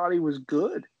 like, I thought he was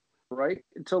good, right?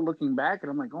 Until looking back, and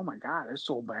I'm like, oh my god, it's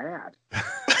so bad.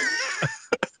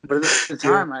 But at the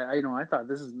time, I thought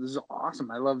this is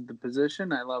awesome. I love the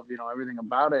position. I love everything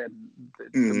about it.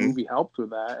 And the movie helped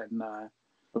with that. And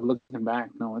but looking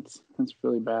back, no, it's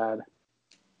really bad.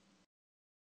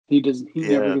 He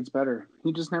never gets better.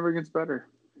 He just never gets better.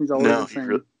 He's always the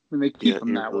same. And they keep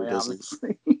him that way,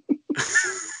 obviously.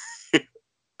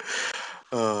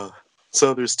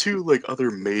 So there's two like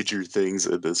other major things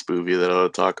in this movie that I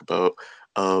want to talk about.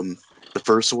 The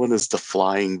first one is the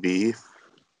flying V.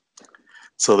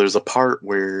 So there's a part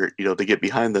where they get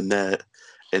behind the net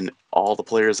and all the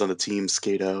players on the team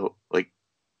skate out, like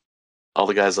all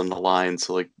the guys on the line.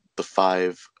 So like the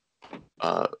 5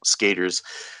 skaters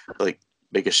like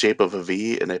make a shape of a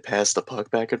V and they pass the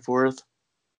puck back and forth.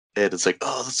 And it's like,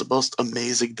 oh, that's the most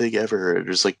amazing thing ever. And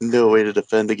there's like no way to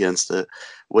defend against it.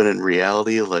 When in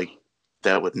reality, like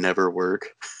that would never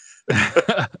work.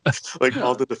 Like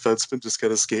all the defensemen just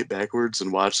kind of skate backwards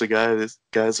and watch the guy. This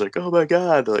guy's like, oh my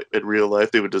god! Like, in real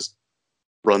life, they would just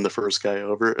run the first guy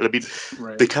over. And I mean,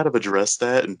 they kind of addressed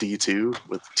that in D2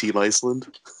 with Team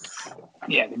Iceland.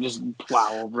 Yeah, they just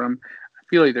plow over him. I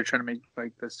feel like they're trying to make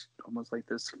like this, almost like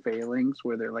this failings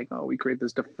where they're like, oh, we create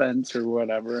this defense or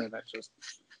whatever, and that's just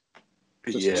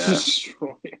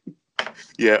destroy him.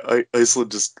 Yeah,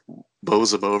 Iceland just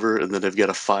bows him over, and then they've got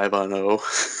a 5-on-0.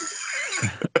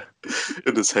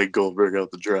 And just hang Goldberg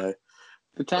out to dry.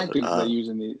 The tactics they use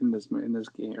in this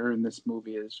game or in this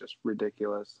movie is just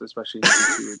ridiculous, especially in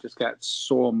D2. It just got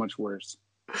so much worse.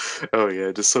 Oh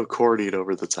yeah, just so corny and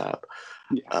over the top.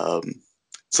 Yeah.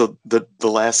 So the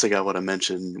last thing I want to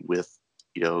mention with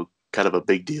kind of a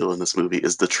big deal in this movie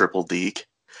is the triple deke.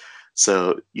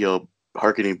 So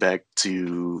harkening back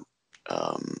to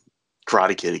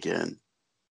Karate Kid again,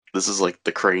 this is like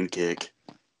the crane kick.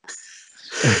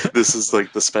 This is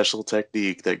like the special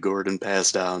technique that Gordon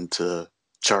passed down to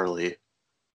Charlie,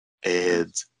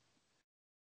 and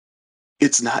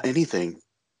it's not anything.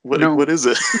 What is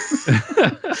it?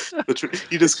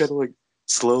 He just kind of like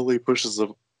slowly pushes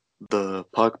the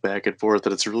puck back and forth,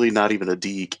 and it's really not even a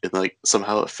deke, and like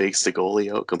somehow it fakes the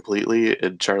goalie out completely,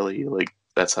 and Charlie, like,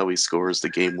 that's how he scores the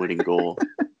game-winning goal.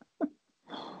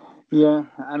 Yeah,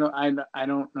 I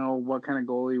don't know what kind of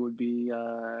goalie would be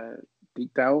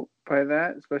deked out by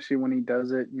that, especially when he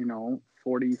does it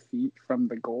 40 feet from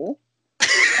the goal.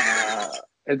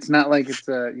 It's not like it's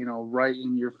right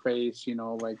in your face,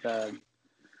 like an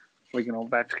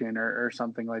Ovechkin or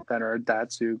something like that, or a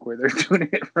Datsuk where they're doing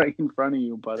it right in front of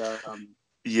you. But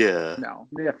Yeah. no,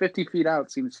 50 feet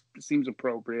out seems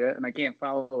appropriate, and I can't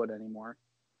follow it anymore.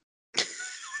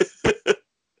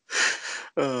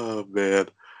 Oh man.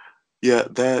 Yeah,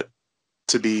 that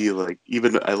to be like,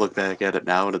 even I look back at it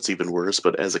now and it's even worse,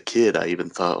 but as a kid I even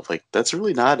thought like that's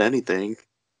really not anything.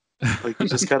 Like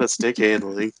just kind of stick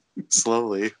handling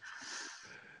slowly.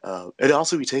 And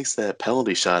also he takes that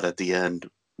penalty shot at the end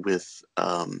with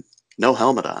no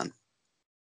helmet on.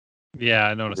 Yeah,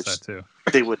 I noticed Which that too.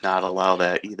 They would not allow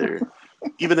that either.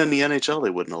 Even in the NHL they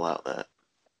wouldn't allow that.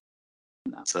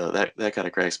 So that kind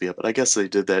of cracks me up. But I guess they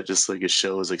did that just so he could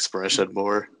show his expression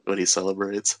more when he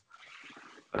celebrates.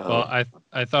 Well,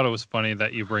 I thought it was funny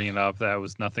that you bring it up. That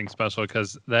was nothing special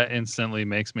because that instantly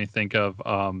makes me think of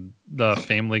the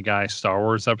Family Guy Star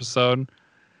Wars episode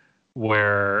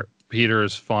where Peter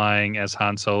is flying as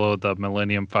Han Solo, the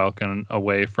Millennium Falcon,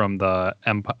 away from the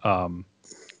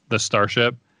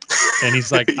starship, and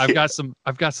he's like, "I've got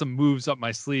some moves up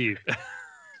my sleeve."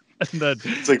 And then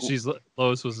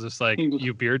Lois was just like,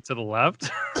 "You veered to the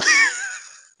left."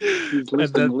 He's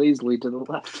listening lazily to the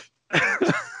left.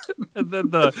 And then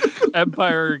the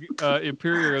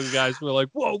Imperial guys were like,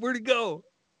 "Whoa, where'd he go?"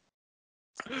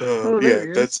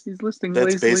 He's listening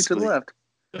lazily to the left.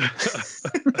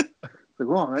 Like,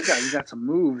 whoa, that guy, he got some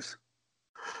moves.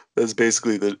 That's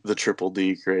basically the triple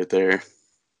deke right there.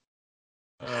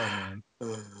 Oh man,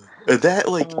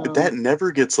 that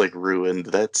never gets like ruined.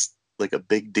 That's like a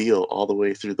big deal all the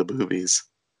way through the movies.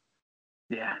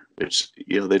 Yeah, which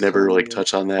they never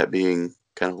touch on that being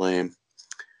kind of lame.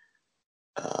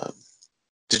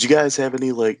 Did you guys have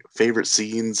any like favorite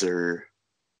scenes or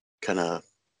kind of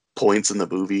points in the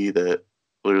movie that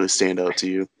literally stand out to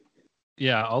you?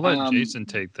 Yeah, I'll let Jason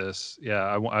take this.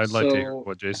 Yeah, I'd like to hear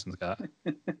what Jason's got.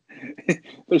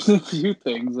 There's a few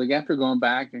things like after going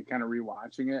back and kind of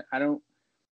rewatching it,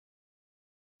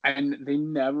 and they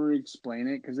never explain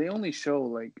it because they only show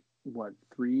like what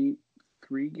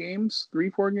 4 games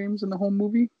in the whole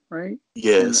movie, right?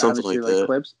 Yeah, and something like that.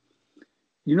 Clips.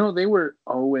 They were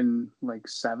 0-7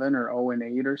 or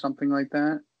 0-8 or something like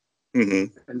that.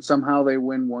 Mm-hmm. And somehow they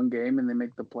win one game and they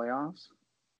make the playoffs.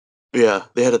 Yeah,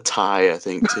 they had a tie, I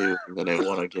think, too, and then they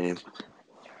won a game.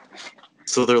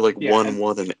 So they're like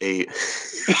 1-1-8.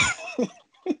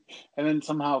 And then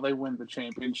somehow they win the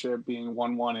championship, being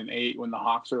 1-1-8 when the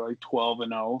Hawks are like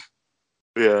 12-0.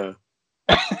 Yeah.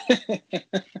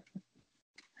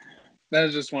 That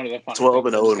is just one of the fun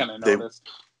 12-0. Kind of noticed.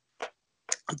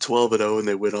 12-0 and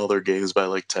they win all their games by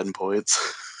like 10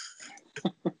 points.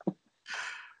 But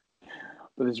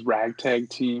this ragtag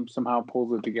team somehow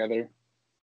pulls it together.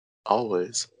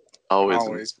 Always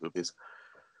in these movies.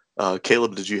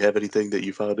 Caleb, did you have anything that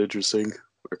you found interesting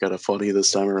or kind of funny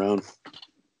this time around?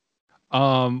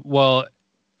 Well,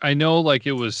 I know like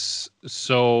it was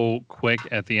so quick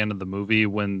at the end of the movie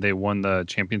when they won the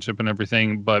championship and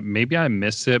everything, but maybe I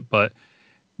missed it. But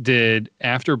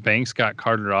after Banks got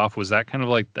carted off, was that kind of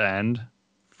like the end?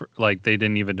 Like they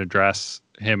didn't even address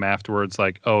him afterwards,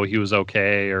 like, oh, he was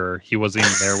okay, or he wasn't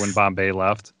even there when Bombay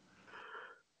left?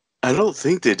 I don't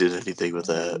think they did anything with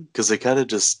that because they kind of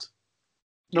just,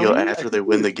 after they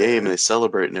win the game and they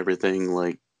celebrate and everything,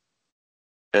 like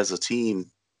as a team,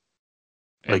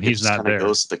 and like he's it just not there.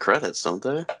 Goes to the credits, don't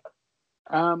they?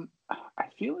 I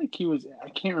feel like he was. I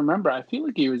can't remember. I feel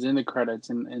like he was in the credits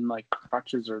in like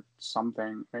Crutches or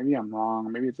something. Maybe I'm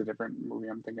wrong. Maybe it's a different movie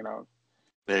I'm thinking of.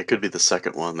 Yeah, it could be the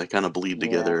second one. They kind of bleed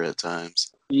together at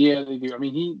times. Yeah, they do. I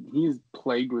mean, he's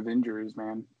plagued with injuries,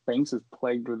 man. Banks is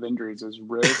plagued with injuries. His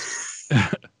wrist.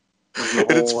 And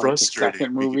it's frustrating.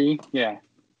 Second movie, yeah.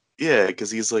 Yeah, because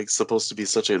he's like supposed to be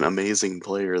such an amazing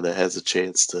player that has a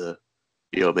chance to,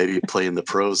 maybe play in the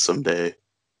pros someday.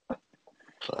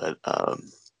 But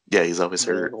yeah, he's always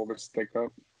hurt. Able to stick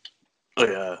up. Oh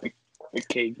yeah, the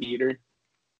cake eater.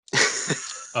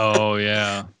 Oh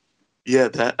yeah. Yeah,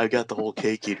 that I got the whole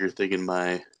cake eater thing in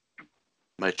my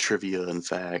trivia and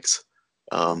facts.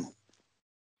 I'll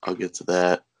get to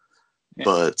that. Yeah.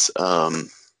 But a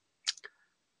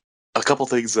couple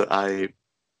things that I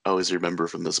always remember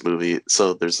from this movie.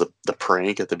 So there's the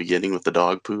prank at the beginning with the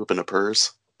dog poop in a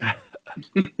purse.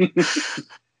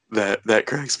 that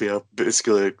cracks me up.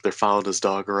 Basically, they're following his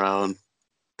dog around.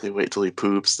 They wait till he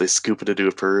poops. They scoop it into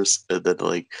a purse, and then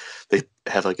like they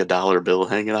have like a $1 bill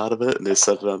hanging out of it, and they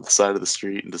set it on the side of the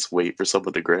street and just wait for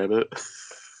someone to grab it.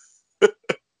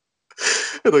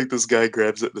 And like this guy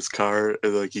grabs it in his car,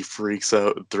 and like he freaks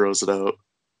out and throws it out,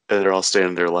 and they're all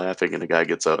standing there laughing, and a guy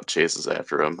gets out and chases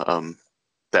after him.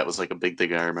 That was like a big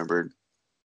thing I remembered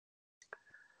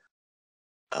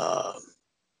Uh,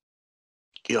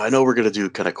 I know we're gonna do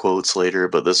kind of quotes later,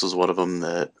 but this was one of them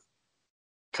that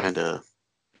kind of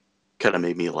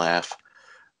made me laugh.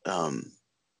 Um,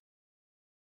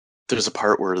 there's a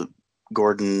part where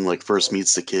Gordon like first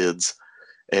meets the kids,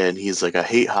 and he's like, "I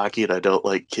hate hockey and I don't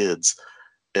like kids,"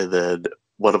 and then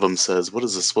one of them says, "What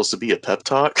is this supposed to be, a pep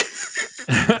talk?"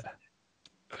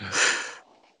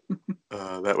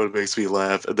 That one makes me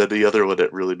laugh. And then the other one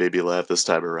that really made me laugh this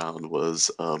time around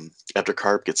was after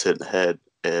Carp gets hit in the head,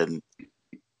 and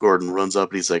Gordon runs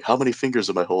up and he's like, "How many fingers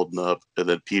am I holding up?" And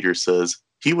then Peter says,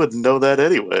 "He wouldn't know that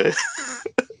anyway."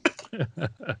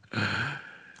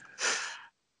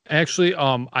 Actually,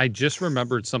 I just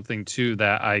remembered something too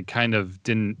that I kind of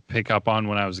didn't pick up on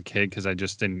when I was a kid because I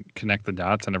just didn't connect the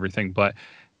dots and everything. But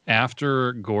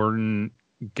after Gordon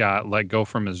got let go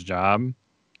from his job,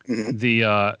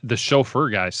 the chauffeur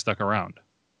guy stuck around.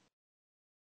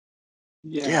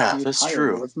 Yeah, he was that's hired,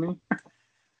 true. wasn't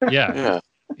Yeah, Yeah.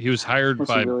 he was hired Must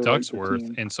by have really liked the Ducksworth,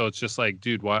 team. and so it's just like,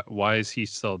 dude, why is he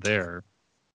still there?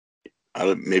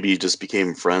 Maybe he just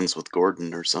became friends with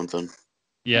Gordon or something.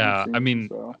 Yeah, I mean,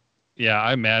 so. yeah,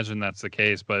 I imagine that's the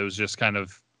case, but it was just kind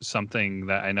of something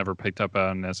that I never picked up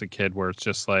on as a kid, where it's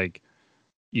just like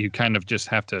you kind of just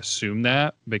have to assume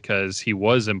that because he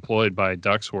was employed by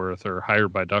Ducksworth or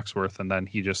hired by Ducksworth, and then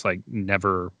he just like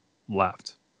never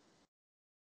left.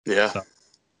 Yeah. So.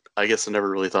 I guess I never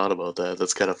really thought about that.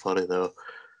 That's kind of funny though.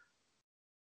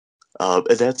 And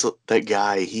that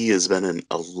guy. He has been in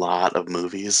a lot of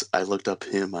movies. I looked up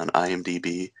him on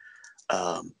IMDb.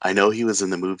 I know he was in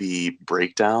the movie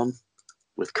Breakdown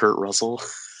with Kurt Russell.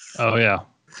 Oh yeah.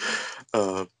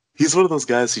 He's one of those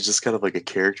guys. He's just kind of like a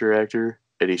character actor,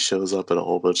 and he shows up in a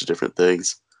whole bunch of different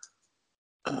things.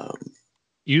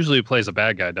 Usually he plays a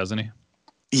bad guy, doesn't he?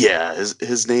 Yeah,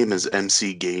 his name is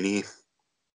MC Gainey.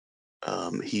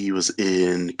 He was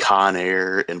in Con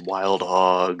Air and Wild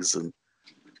Hogs and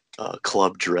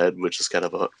Club Dread, which is kind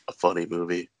of a funny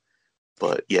movie.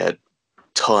 But yeah,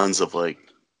 tons of like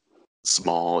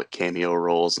small cameo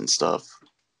roles and stuff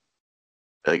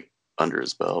like under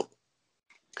his belt.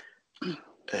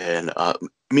 And I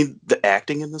mean, the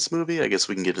acting in this movie, I guess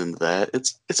we can get into that.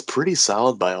 It's pretty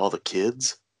solid by all the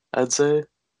kids, I'd say.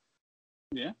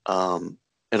 Yeah.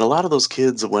 And a lot of those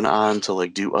kids went on to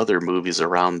like do other movies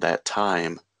around that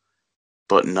time,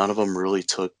 but none of them really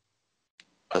took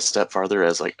a step farther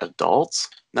as like adults.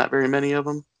 Not very many of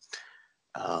them.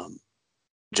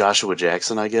 Joshua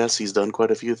Jackson, I guess he's done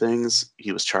quite a few things.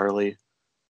 He was Charlie.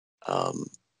 And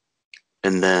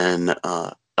then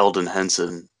Eldon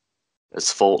Henson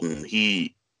as Fulton.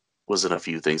 He was in a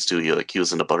few things too. He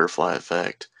was in The Butterfly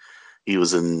Effect. He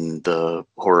was in the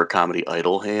horror comedy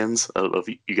Idle Hands. I don't know if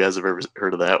you guys have ever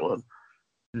heard of that one.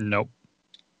 Nope.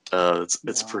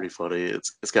 It's pretty funny.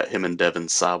 It's got him and Devon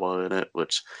Sawa in it,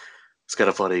 which it's kind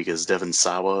of funny because Devon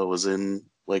Sawa was in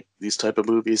like these type of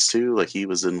movies too. Like he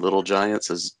was in Little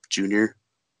Giants as Junior.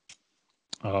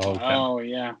 Oh, okay. Oh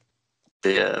yeah.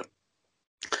 Yeah.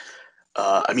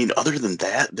 I mean, other than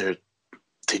that, they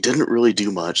didn't really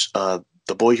do much.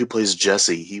 The boy who plays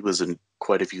Jesse, he was in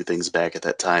quite a few things back at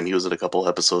that time. He was in a couple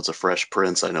episodes of Fresh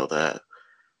Prince. I know that.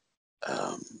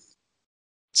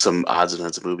 Some odds and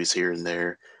ends of movies here and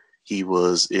there. He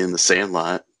was in The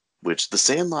Sandlot, which The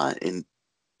Sandlot and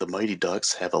The Mighty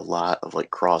Ducks have a lot of like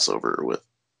crossover with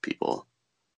people.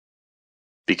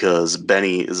 Because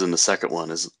Benny is in the second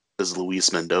one as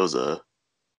Luis Mendoza.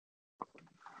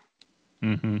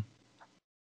 Mm-hmm.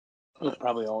 It'll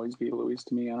probably always be Luis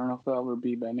to me. I don't know if it'll ever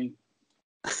be Benny.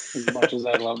 As much as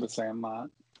I love The Sandlot.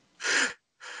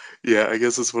 Yeah, I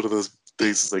guess it's one of those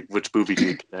things like which movie do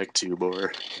you connect to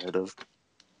more, kind of.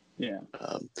 Yeah.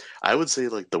 I would say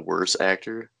like the worst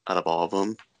actor out of all of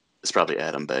them is probably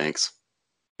Adam Banks.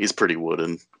 He's pretty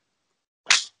wooden.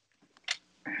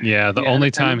 Yeah, the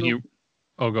only time he...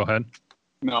 Oh, go ahead.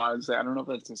 No, I don't know if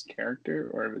that's his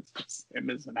character or if it's just him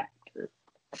as an actor.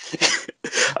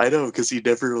 I know, because he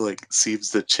never like seems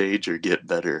to change or get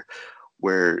better.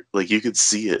 Where like you could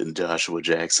see it in Joshua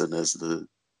Jackson as the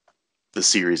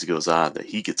series goes on that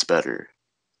he gets better.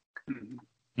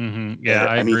 Mm-hmm. Yeah,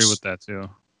 I agree with that too.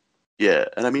 Yeah,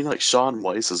 and I mean like Shawn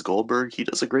Weiss as Goldberg, he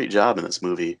does a great job in this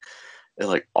movie, and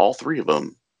like all three of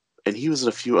them, and he was in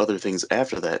a few other things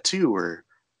after that too, where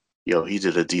he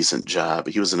did a decent job.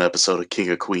 He was in an episode of King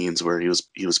of Queens where he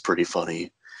was pretty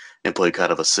funny, and played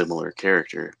kind of a similar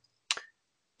character.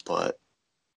 But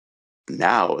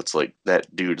now it's like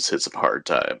that dude's hit some hard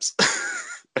times.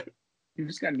 He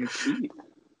just got new teeth.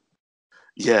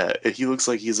 Yeah, he looks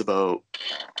like he's about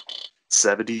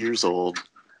 70 years old,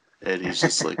 and he's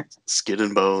just like skin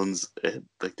and bones. And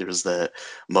like there's that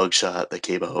mugshot that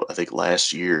came out, I think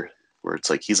last year, where it's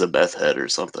like he's a meth head or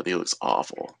something. He looks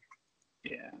awful.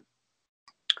 Yeah.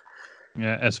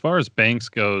 Yeah, as far as Banks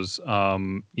goes,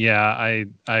 yeah, I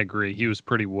agree. He was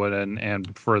pretty wooden,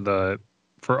 and for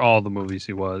all the movies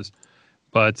he was.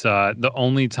 But the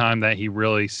only time that he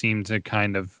really seemed to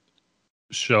kind of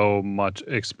show much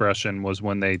expression was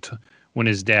when when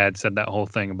his dad said that whole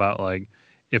thing about like,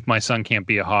 if my son can't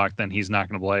be a Hawk, then he's not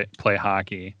going to play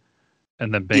hockey.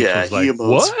 And then Banks was like,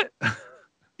 "What?"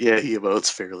 Yeah, he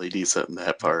emotes fairly decent in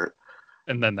that part.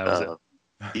 And then that was it.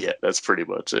 Yeah, that's pretty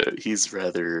much it. He's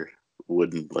rather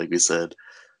wooden, like we said.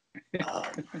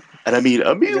 And I mean,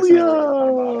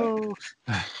 Emilio!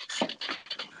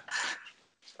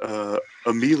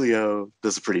 Emilio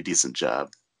does a pretty decent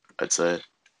job, I'd say.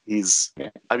 He's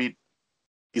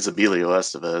Emilio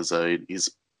Estevez. I mean, he's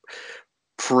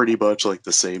pretty much like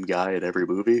the same guy in every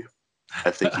movie.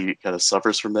 I think he kind of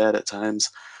suffers from that at times.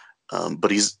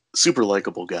 But he's super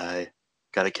likable guy,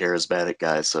 got a charismatic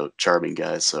guy, so charming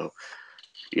guy. So,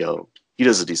 he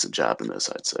does a decent job in this,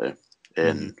 I'd say.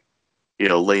 And,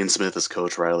 Lane Smith as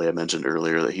Coach Riley, I mentioned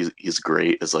earlier that he's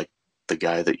great as like the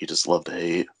guy that you just love to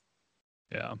hate.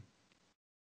 Yeah.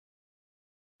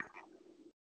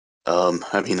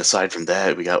 I mean, aside from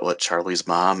that, we got Charlie's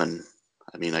mom, and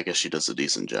I mean, I guess she does a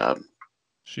decent job.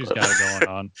 She's got it going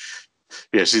on.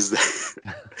 Yeah, she's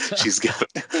got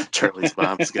Charlie's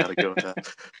mom's got to go down.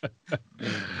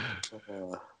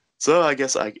 So I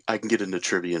guess I can get into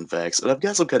trivia and facts, and I've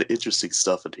got some kind of interesting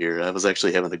stuff in here. I was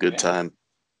actually having a good time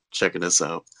checking this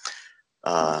out.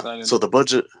 So the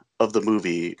budget of the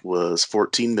movie was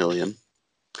 $14 million,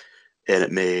 and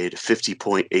it made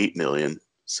 $50.8 million.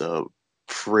 So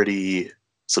pretty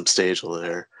substantial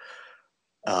there.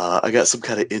 I got some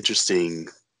kind of interesting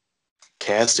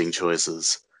casting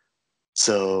choices.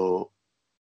 So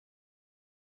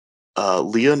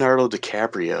Leonardo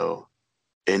DiCaprio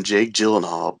and Jake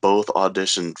Gyllenhaal both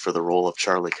auditioned for the role of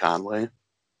Charlie Conway.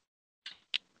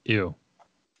 Ew.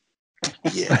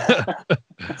 Yeah.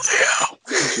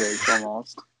 Jake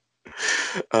almost.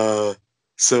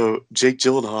 So Jake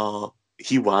Gyllenhaal,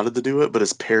 he wanted to do it, but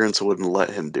his parents wouldn't let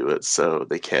him do it, so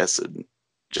they casted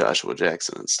Joshua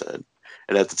Jackson instead.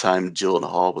 And at the time,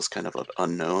 Gyllenhaal was kind of an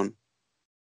unknown.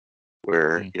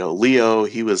 Where, Leo,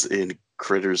 he was in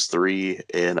Critters 3,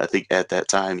 and I think at that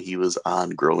time he was on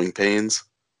Growing Pains.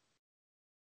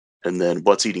 And then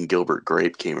What's Eating Gilbert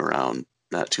Grape came around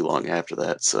not too long after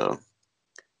that, so.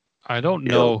 I don't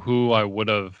know who I would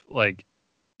have, like,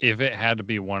 if it had to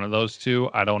be one of those two,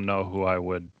 I don't know who I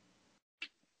would,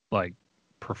 like,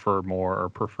 prefer more or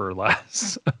prefer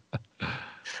less.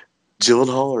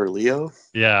 Gyllenhaal or Leo?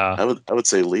 Yeah. I would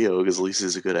say Leo, because at least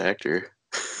he's a good actor.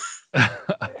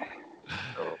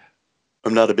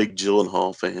 I'm not a big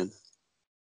Gyllenhaal fan.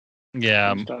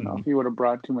 Yeah. I don't know if he would have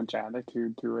brought too much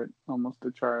attitude to it, almost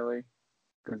to Charlie.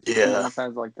 He almost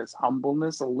has like this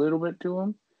humbleness a little bit to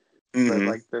him, but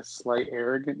like this slight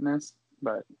arrogantness.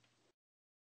 But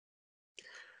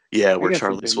yeah, where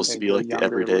Charlie's supposed to be like the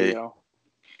everyday. Leo.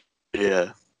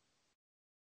 Yeah.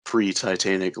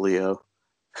 Pre-Titanic Leo.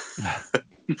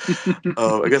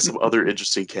 I got some other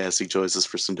interesting casting choices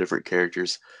for some different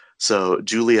characters. So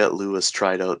Juliette Lewis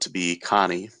tried out to be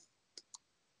Connie,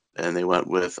 and they went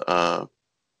with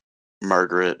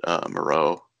Margaret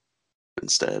Moreau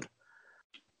instead.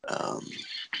 And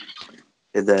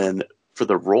then for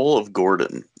the role of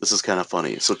Gordon, this is kind of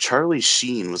funny. So Charlie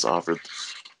Sheen was offered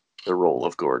the role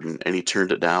of Gordon, and he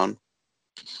turned it down.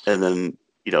 And then,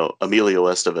 Emilio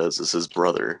Estevez is his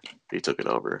brother. He took it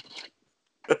over.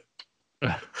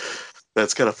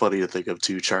 That's kind of funny to think of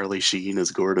too. Charlie Sheen as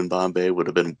Gordon Bombay would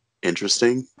have been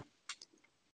interesting.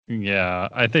 Yeah,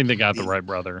 I think they got the right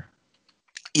brother.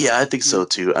 Yeah, I think so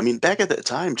too. I mean, back at that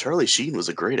time, Charlie Sheen was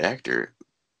a great actor.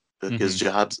 His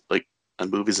jobs, like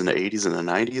on movies in the 80s and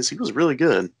the 90s, he was really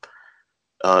good.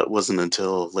 It wasn't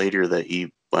until later that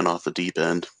he went off the deep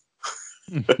end.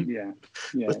 Yeah.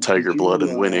 With Tiger Blood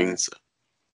and Winning. So.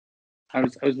 I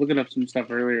was looking up some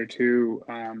stuff earlier too.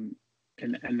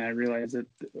 And I realized that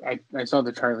I saw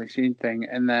the Charlie Sheen thing,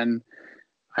 and then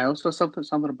I also saw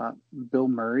something about Bill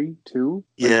Murray too.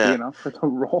 Like, for the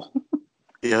role.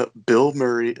 Yeah, Bill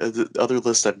Murray. The other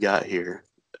list I've got here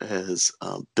is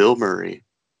Bill Murray,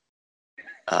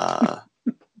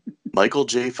 Michael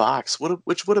J. Fox,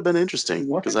 which would have been interesting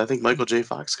because I think Michael J.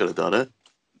 Fox could have done it.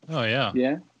 Oh yeah,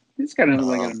 yeah, he's kind of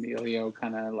like an Emilio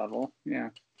kind of level. Yeah.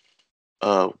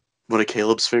 One of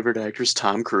Caleb's favorite actors,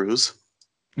 Tom Cruise.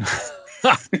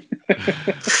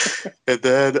 And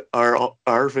then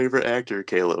our favorite actor,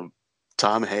 Caleb,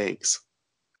 Tom Hanks.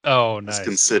 Oh, nice. Is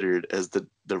considered as the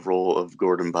role of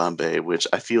Gordon Bombay, which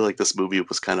I feel like this movie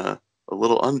was kind of a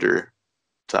little under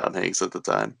Tom Hanks at the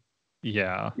time.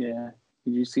 Yeah. Yeah.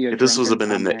 Did you see a If this would have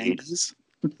drunken been in Tom the Hanks?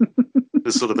 80s,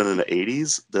 this would have been in the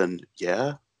 80s, then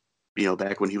yeah.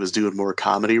 Back when he was doing more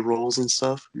comedy roles and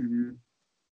stuff. Mm-hmm.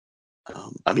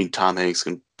 I mean, Tom Hanks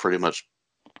can pretty much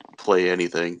play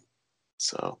anything.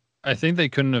 So I think they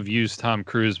couldn't have used Tom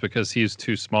Cruise because he's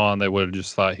too small, and they would have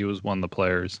just thought he was one of the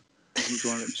players. He's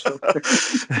one of the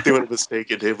children. they would have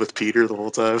mistaken him with Peter the whole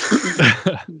time.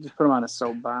 Just put him on a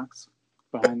soapbox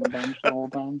behind the bench the whole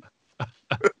time.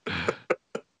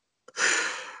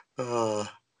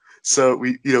 So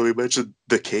we mentioned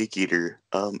the cake eater.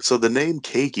 So the name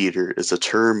cake eater is a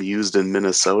term used in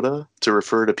Minnesota to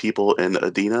refer to people in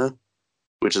Edina,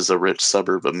 which is a rich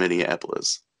suburb of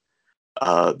Minneapolis.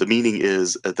 The meaning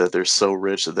is that they're so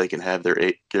rich that they can have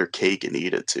their cake and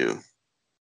eat it too.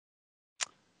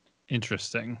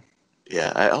 Interesting.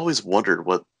 Yeah, I always wondered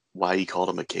why he called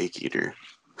him a cake eater.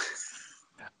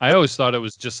 I always thought it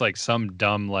was just like some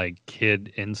dumb like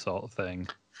kid insult thing.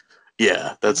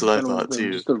 Yeah, that's what I thought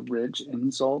too. Just a rich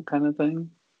insult kind of thing.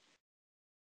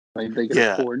 Like they could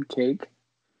Yeah. afford cake.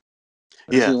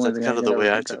 Yeah, that's kind of the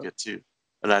way I took it too.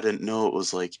 And I didn't know it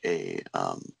was like a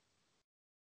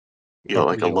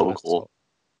like a real local insult.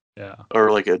 Yeah.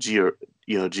 or like a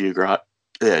geographical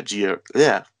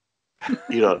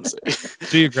you know what I'm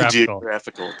saying.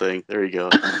 Geographical thing. There you go.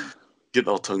 Getting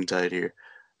all tongue tied here.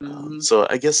 So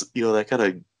I guess that kind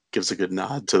of gives a good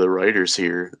nod to the writers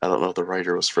here. I don't know if the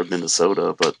writer was from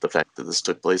Minnesota, but the fact that this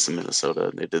took place in Minnesota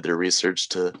and they did their research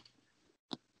to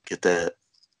get that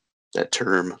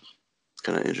term, it's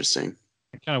kind of interesting.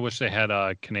 I kind of wish they had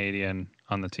a Canadian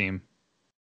on the team.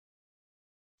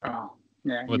 Oh,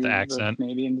 yeah. With the accent.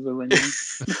 Canadians are ringing.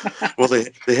 Well,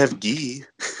 they have Guy.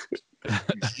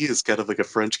 Guy is kind of like a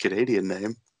French Canadian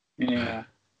name. Yeah.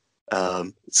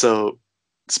 So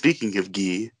speaking of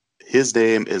Guy, his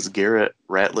name is Garrett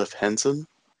Ratliff Henson.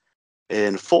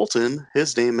 In Fulton,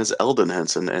 his name is Eldon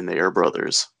Henson, and they are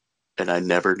brothers. And I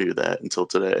never knew that until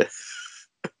today.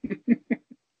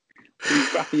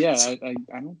 Yeah, I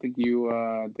don't think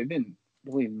they didn't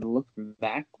really look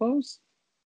that close.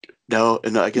 No,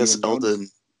 and I guess Eldon,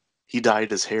 he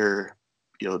dyed his hair,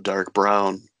 dark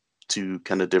brown to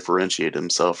kind of differentiate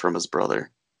himself from his brother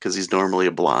because he's normally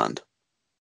a blonde.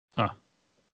 Huh.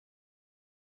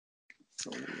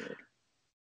 So weird.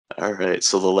 All right,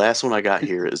 so the last one I got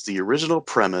here is the original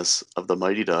premise of the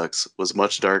Mighty Ducks was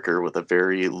much darker with a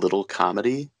very little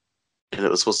comedy, and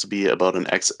it was supposed to be about an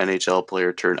ex-NHL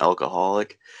player turned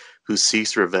alcoholic who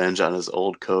seeks revenge on his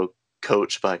old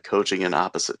coach by coaching an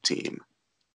opposite team.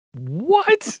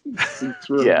 What?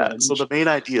 Yeah, so the main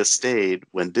idea stayed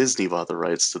when Disney bought the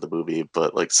rights to the movie,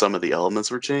 but like some of the elements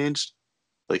were changed.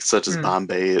 Like such as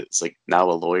Bombay is like now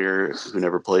a lawyer who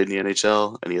never played in the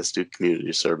NHL and he has to do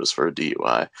community service for a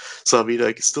DUI. So I mean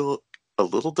like it's still a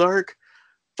little dark,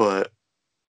 but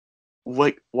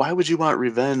why would you want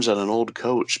revenge on an old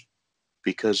coach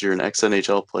because you're an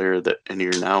ex-NHL player and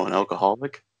you're now an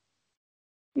alcoholic?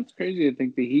 It's crazy to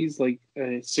think that he's like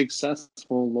a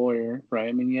successful lawyer, right?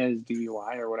 I mean, he has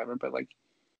DUI or whatever, but like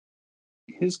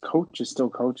his coach is still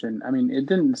coaching. I mean, it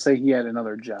didn't say he had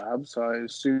another job, so I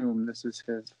assume this is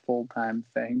his full-time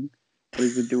thing. But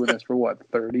he's been doing this for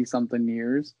what, 30-something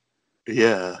years?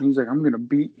 Yeah. And he's like, I'm gonna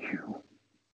beat you.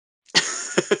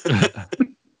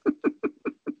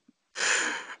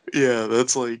 Yeah,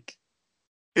 that's like,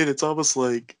 and it's almost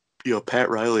like Pat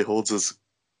Riley holds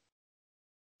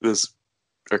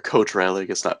or Coach Riley, I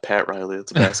guess not Pat Riley,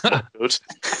 it's a basketball coach.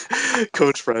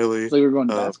 Coach Riley. So you're going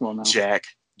to basketball now.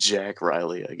 Jack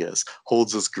Riley, I guess,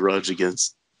 holds this grudge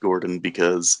against Gordon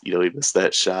because, he missed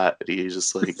that shot. And he's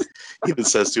just like, he even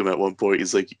says to him at one point,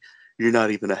 he's like, you're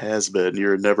not even a has-been,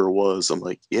 you're a never was. I'm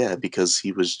like, yeah, because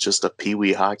he was just a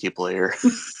peewee hockey player.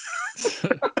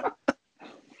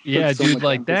 Yeah, dude,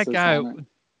 like that guy,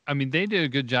 I mean, they did a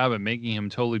good job at making him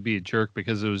totally be a jerk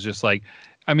because it was just like,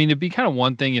 I mean, it'd be kind of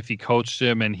one thing if he coached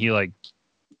him and he like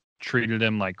treated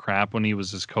him like crap when he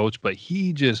was his coach, but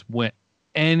he just went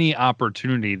any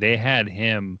opportunity they had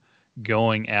him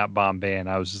going at Bombay, and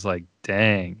I was just like,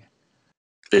 dang.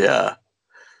 Yeah.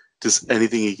 Just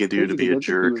anything he could do to be a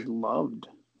jerk. He was loved.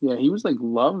 Yeah, he was like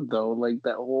loved though. Like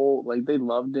that whole they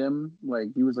loved him. Like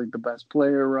he was like the best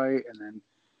player, right? And then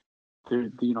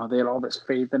they had all this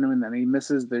faith in him, and then he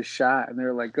misses this shot, and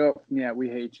they're like, "Oh, yeah, we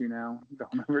hate you now.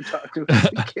 Don't ever talk to us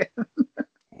again."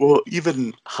 Well,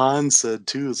 even Han said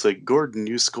too. It's like, Gordon,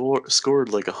 you scored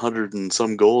like 100 and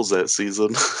some goals that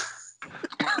season.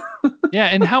 Yeah,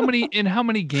 and how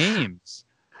many games?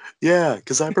 Yeah,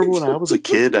 because I remember when I was a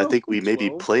kid, I think we maybe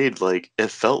 12. played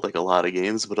it felt like a lot of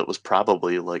games, but it was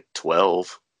probably like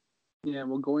 12. Yeah,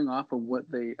 well, going off of what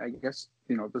I guess,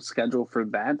 the schedule for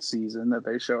that season that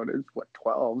they showed is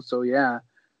 12. So yeah,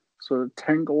 so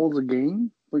 10 goals a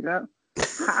game. We got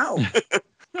how?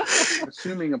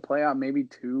 Assuming a playoff, maybe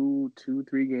 3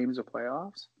 games of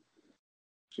playoffs.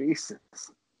 Jesus.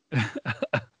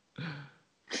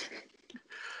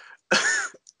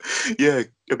 Yeah,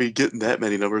 I mean, getting that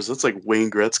many numbers, that's like Wayne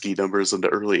Gretzky numbers in the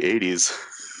early 80s.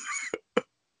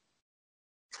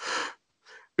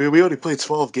 I mean, we only played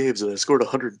 12 games and I scored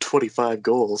 125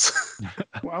 goals.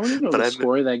 Well, I want to know But the I'm-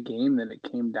 score of that game that it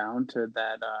came down to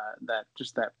that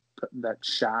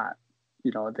shot,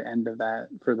 at the end of that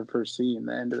for the first scene,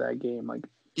 the end of that game. Like,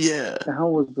 Yeah. the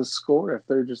hell was the score if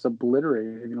they're just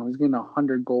obliterated? He's getting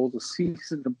 100 goals a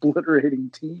season, obliterating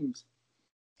teams.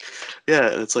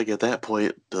 Yeah, and it's like at that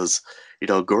point,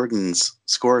 Gordon's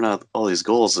scoring out all these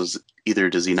goals is either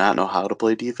does he not know how to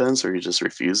play defense or he just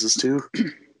refuses to?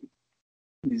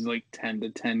 These like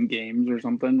 10-10 games or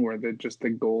something where the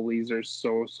goalies are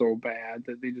so bad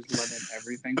that they just let in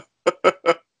everything.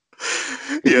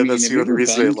 Yeah, that's the other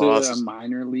reason they lost. A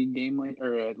minor league game like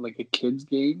a kids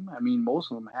game. I mean,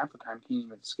 most of them half the time can't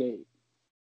even skate.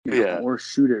 Or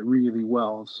shoot it really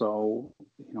well. So,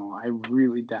 I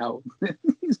really doubt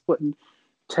he's putting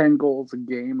 10 goals a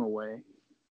game away.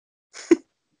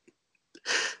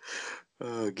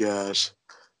 Oh gosh.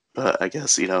 But I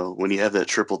guess, when you have that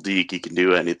triple deke, you can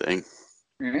do anything.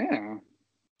 Yeah.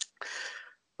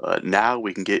 Now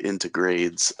we can get into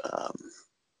grades.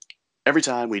 Every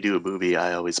time we do a movie,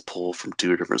 I always pull from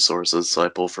 2 different sources. So I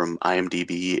pull from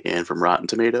IMDb and from Rotten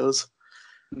Tomatoes.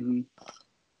 Mm-hmm.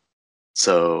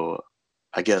 So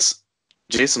I guess,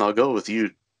 Jason, I'll go with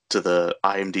you to the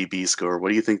IMDb score. What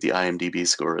do you think the IMDb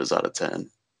score is out of 10?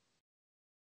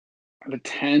 Out of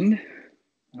 10?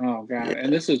 Oh, God. Yeah.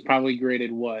 And this is probably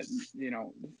graded, 20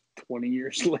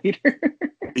 years later?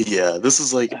 Yeah, this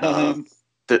is like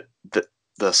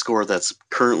the score that's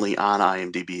currently on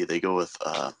IMDb. They go with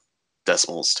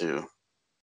decimals, too.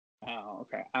 Oh,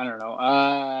 okay. I don't know.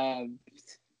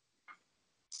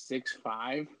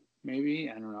 6.5, maybe?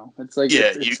 I don't know. It's like,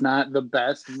 it's not the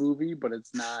best movie, but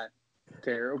it's not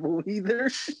terrible either.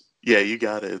 Yeah, you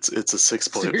got it. It's a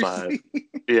 6.5.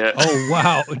 Yeah. Oh,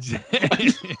 wow.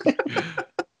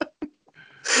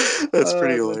 That's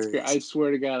pretty hilarious. That's great. I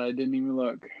swear to God, I didn't even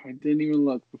look.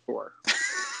 Before.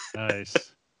 Nice.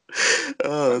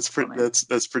 Oh, that's pretty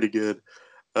good.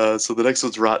 So the next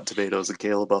one's Rotten Tomatoes, and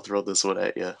Caleb, I'll throw this one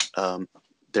at you.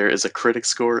 There is a critic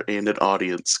score and an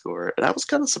audience score, and I was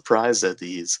kind of surprised at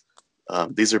these.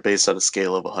 These are based on a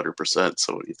scale of 100%.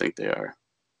 So what do you think they are?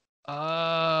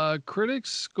 Critic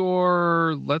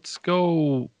score. Let's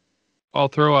go. I'll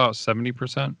throw out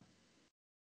 70%.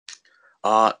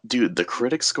 Dude, the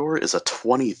critic score is a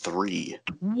 23.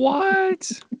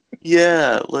 What?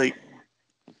 Yeah, like.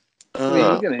 I mean,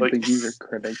 you gotta think these are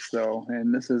critics, though,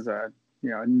 and this is a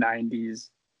 90s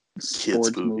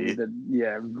sports movie that,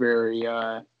 very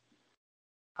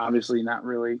obviously not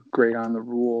really great on the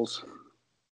rules.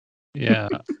 Yeah.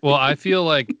 Well, I feel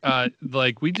like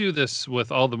we do this with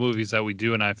all the movies that we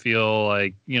do, and I feel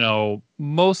like,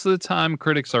 most of the time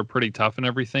critics are pretty tough and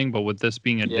everything, but with this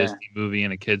being a Disney movie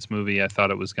and a kids movie, I thought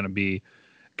it was going to be,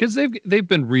 because they've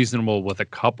been reasonable with a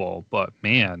couple, but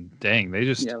man, dang, they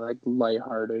just like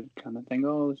lighthearted kind of thing.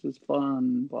 Oh, this is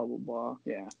fun, blah blah blah.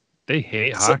 Yeah. They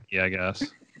hate hockey, I guess.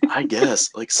 I guess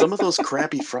like some of those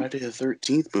crappy Friday the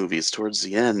 13th movies towards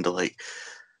the end, like.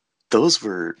 Those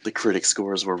were the critic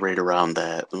scores were right around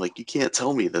that. And like, you can't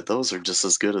tell me that those are just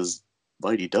as good as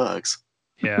Mighty Ducks.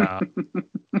 Yeah.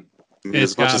 I mean,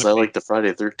 as much as I like the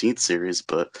Friday the 13th series,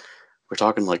 but we're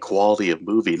talking like quality of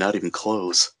movie, not even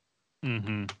close.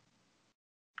 Mm-hmm.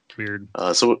 Weird.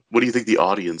 So what do you think the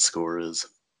audience score is?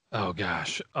 Oh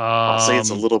gosh. I'll say it's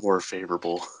a little more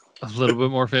favorable. A little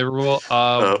bit more favorable.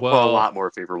 Well, a lot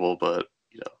more favorable, but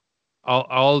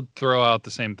I'll throw out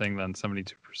the same thing then,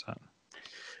 72%.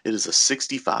 It is a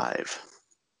 65.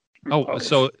 Oh,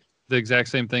 so the exact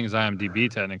same thing as IMDb,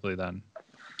 technically, then.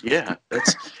 Yeah, and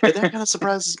that kind of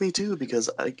surprises me too, because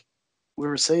like we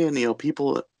were saying,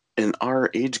 people in our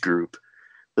age group,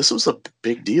 this was a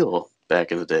big deal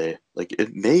back in the day. Like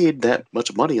it made that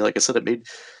much money. Like I said, it made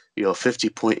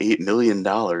 $50.8 million.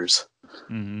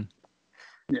 Mm-hmm.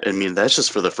 Yeah. I mean, that's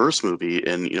just for the first movie,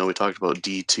 and we talked about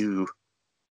D2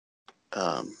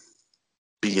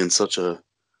 being such a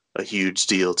huge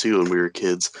deal too when we were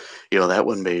kids. That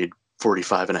one made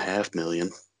 $45.5 million.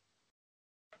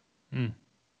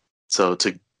 So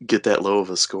to get that low of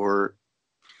a score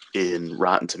in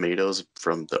Rotten Tomatoes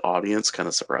from the audience kind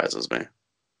of surprises me.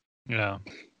 Yeah,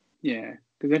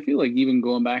 because I feel like even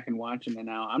going back and watching it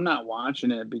now, I'm not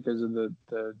watching it because of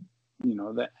the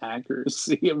the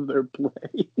accuracy of their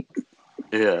play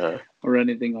Yeah. or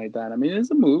anything like that. I mean,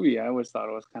 it's a movie. I always thought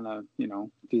it was kind of,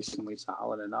 decently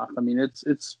solid enough. I mean,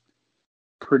 it's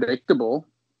predictable,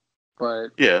 but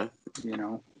Yeah. It's a a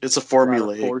lot of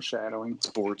formulaic foreshadowing.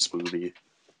 sports movie.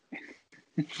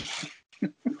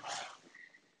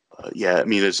 Yeah, I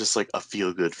mean, it's just like a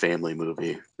feel-good family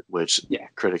movie, which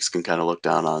critics can kind of look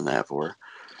down on that for.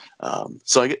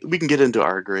 So we can get into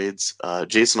our grades.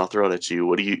 Jason, I'll throw it at you.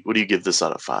 What do you give this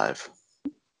out of 5?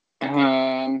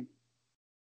 I'll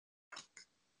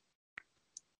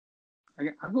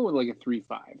go with like a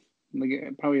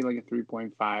 3.5, probably like a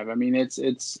 3.5. I mean, it's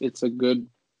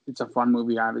a fun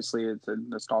movie. Obviously, it's a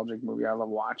nostalgic movie. I love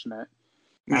watching it.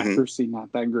 Accuracy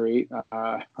not that great,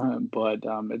 but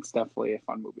it's definitely a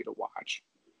fun movie to watch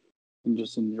and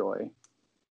just enjoy.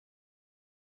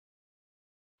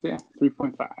 Yeah,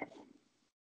 3.5.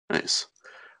 Nice.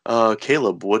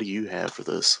 Caleb, what do you have for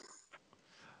this?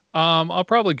 I'll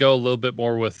probably go a little bit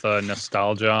more with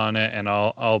nostalgia on it, and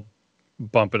I'll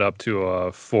bump it up to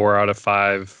a 4 out of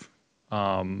 5.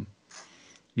 In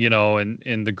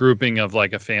the grouping of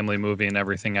like a family movie and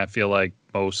everything, I feel like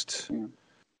most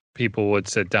people would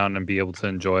sit down and be able to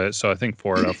enjoy it. So I think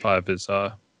 4 out of 5 is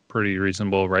pretty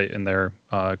reasonable, right in there,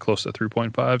 close to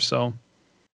 3.5. So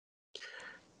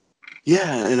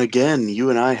yeah, and again, you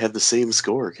and I have the same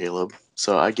score, Caleb.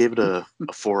 So I gave it a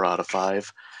 4 out of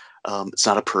 5. It's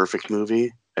not a perfect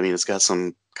movie. I mean, it's got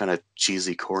some kind of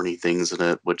cheesy, corny things in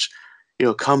it, which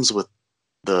comes with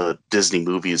the Disney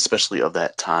movies, especially of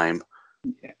that time.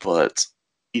 Yeah. But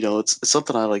it's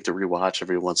something I like to rewatch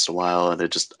every once in a while, and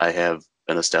I have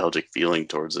a nostalgic feeling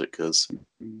towards it because,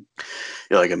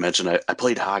 like I mentioned, I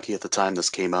played hockey at the time this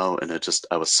came out, and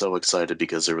I was so excited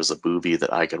because there was a movie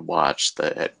that I could watch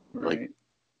that had like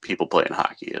people playing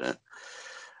hockey in it.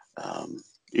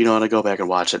 And I go back and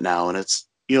watch it now, and it's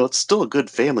still a good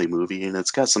family movie, and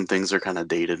it's got some things that are kind of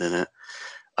dated in it.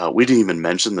 We didn't even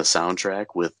mention the soundtrack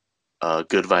with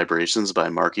Good Vibrations by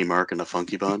Marky Mark and the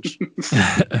Funky Bunch.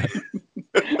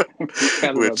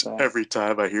 Which every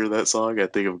time I hear that song, I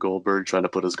think of Goldberg trying to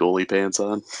put his goalie pants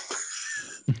on.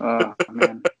 Oh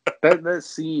man, that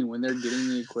scene when they're getting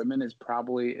the equipment is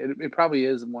probably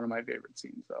is one of my favorite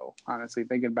scenes. Though honestly,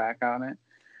 thinking back on it,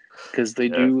 because they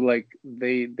do like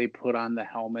they put on the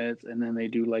helmets and then they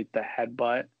do like the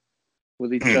headbutt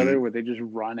with each other where they just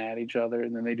run at each other,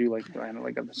 and then they do like kind of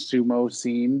like a sumo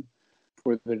scene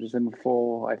where they're just in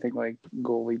full, I think, like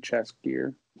goalie chest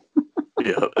gear.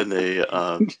 Yeah, and they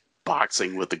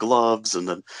boxing with the gloves, and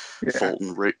then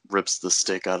Fulton rips the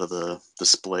stick out of the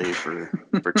display for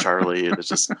Charlie, and it's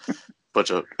just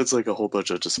it's like a whole bunch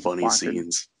of just funny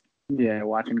scenes. Yeah,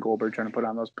 watching Goldberg trying to put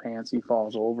on those pants, he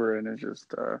falls over and is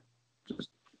just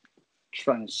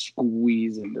trying to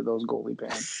squeeze into those goalie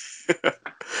pants.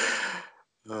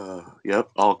 Yep,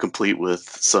 all complete with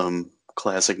some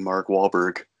classic Mark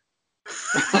Wahlberg.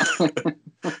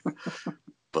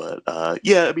 But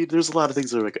yeah, I mean, there's a lot of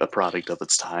things that are like a product of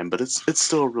its time, but it's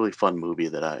still a really fun movie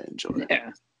that I enjoy.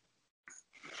 Yeah.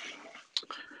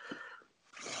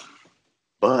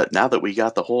 But now that we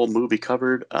got the whole movie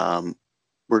covered,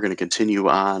 we're going to continue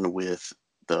on with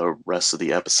the rest of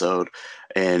the episode.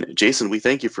 And Jason, we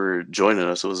thank you for joining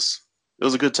us. It was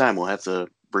a good time. We'll have to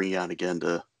bring you on again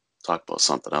to talk about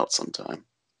something else sometime.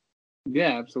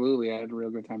 Yeah, absolutely. I had a real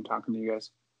good time talking to you guys.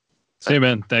 See you,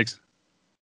 man. Thanks.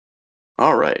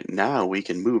 All right, now we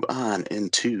can move on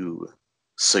into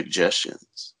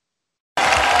suggestions.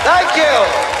 Thank you.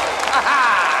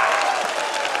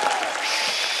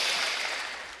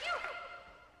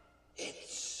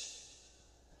 It's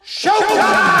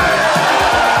showtime.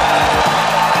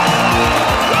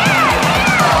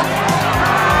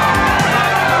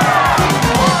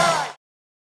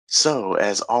 So,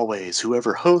 as always,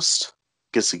 whoever hosts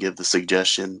gets to give the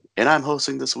suggestion, and I'm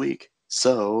hosting this week.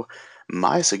 So,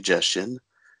 my suggestion,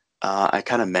 I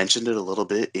kind of mentioned it a little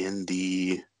bit in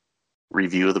the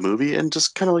review of the movie and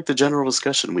just kind of like the general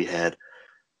discussion we had.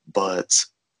 But,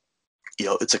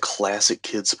 it's a classic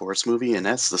kid sports movie, and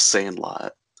that's The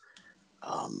Sandlot.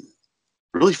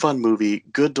 Really fun movie,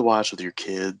 good to watch with your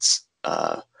kids.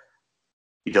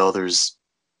 There's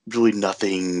really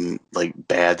nothing like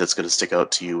bad that's going to stick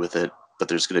out to you with it, but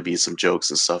there's going to be some jokes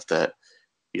and stuff that,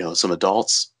 some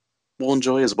adults will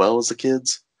enjoy as well as the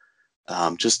kids.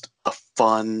 Just a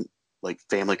fun, like,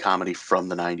 family comedy from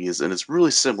the 90s, and it's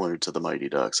really similar to the Mighty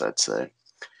Ducks, I'd say.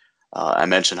 I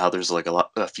mentioned how there's like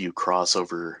a few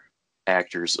crossover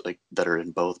actors like that are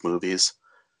in both movies,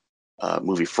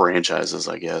 movie franchises,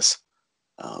 I guess.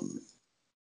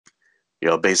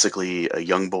 Basically a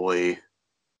young boy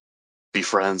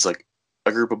befriends like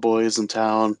a group of boys in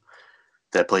town,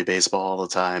 that play baseball all the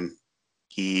time.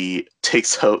 He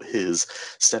takes out his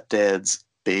stepdad's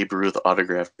Babe Ruth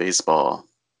autographed baseball,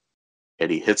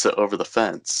 and he hits it over the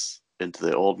fence into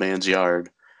the old man's yard,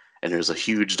 and there's a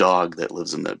huge dog that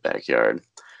lives in that backyard.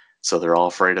 So they're all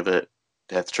afraid of it.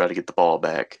 They have to try to get the ball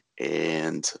back,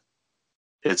 and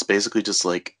it's basically just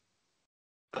like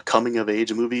a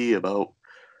coming-of-age movie about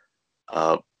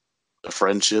the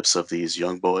friendships of these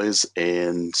young boys,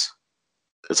 and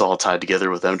it's all tied together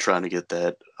with them trying to get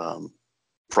that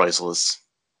priceless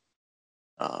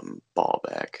ball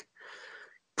back.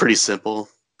 Pretty simple,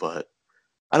 but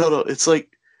I don't know. It's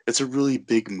like it's a really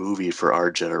big movie for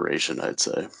our generation, I'd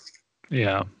say.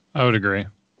 Yeah, I would agree.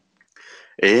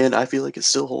 And I feel like it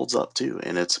still holds up too,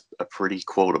 and it's a pretty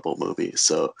quotable movie.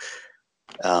 So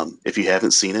if you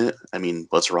haven't seen it, I mean,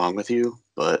 what's wrong with you?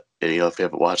 But if you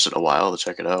haven't watched it in a while,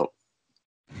 check it out.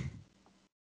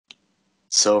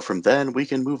 So from then, we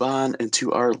can move on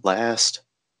into our last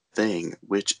thing,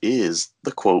 which is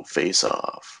the quote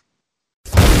face-off.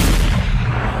 Get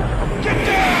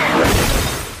down!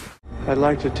 I'd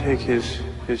like to take his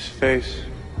face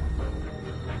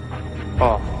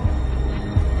off.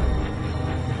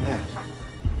 Yes.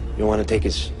 You want to take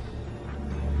his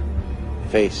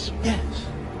face? Yes.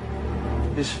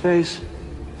 His face.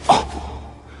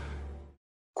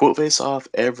 Quote face-off.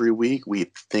 Every week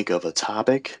we think of a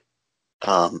topic.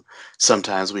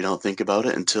 Sometimes we don't think about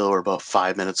it until we're about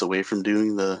 5 minutes away from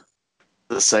doing the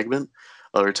segment.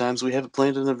 Other times we have it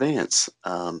planned in advance.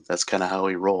 That's kind of how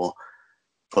we roll.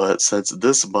 But since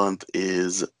this month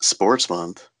is Sports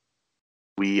Month,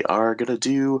 we are going to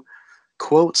do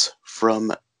quotes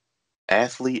from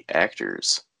athlete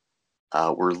actors.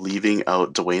 We're leaving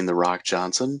out Dwayne "The Rock"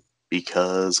 Johnson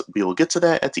because we will get to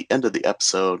that at the end of the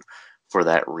episode for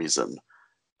that reason.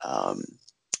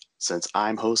 Since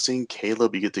I'm hosting,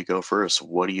 Caleb, you get to go first.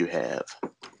 What do you have?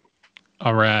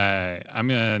 All right.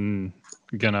 I'm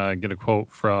gonna get a quote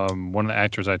from one of the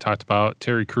actors I talked about,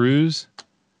 Terry Crews.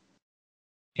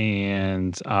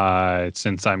 And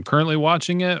since I'm currently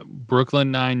watching it,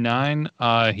 Brooklyn Nine-Nine,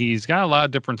 he's got a lot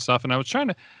of different stuff. And I was trying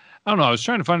to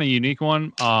find a unique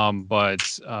one,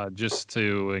 but just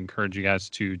to encourage you guys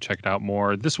to check it out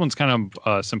more. This one's kind of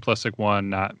a simplistic one,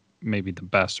 not maybe the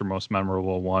best or most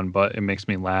memorable one, but it makes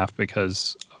me laugh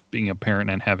because of being a parent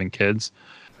and having kids.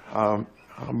 I'm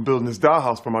building this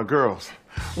dollhouse for my girls.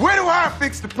 Where do I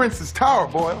fix the Princess Tower,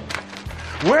 Boyle?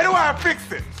 Where do I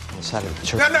fix it? Inside of the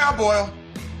church. Now, Boyle.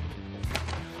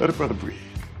 Let a brother breathe.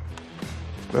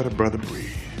 Let a brother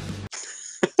breathe.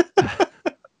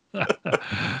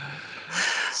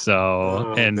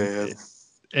 So,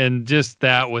 and just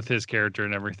that with his character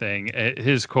and everything,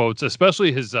 his quotes,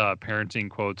 especially his parenting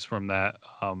quotes from that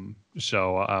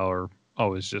show, are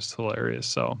always just hilarious.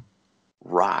 So,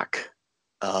 Rock.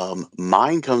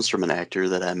 Mine comes from an actor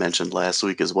that I mentioned last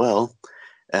week as well.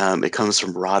 It comes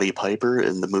from Roddy Piper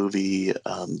in the movie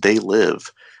They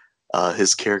Live.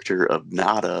 His character of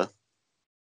Nada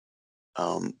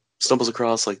stumbles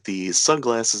across like the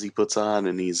sunglasses he puts on,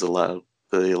 and they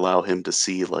allow him to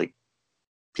see like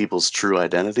people's true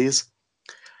identities.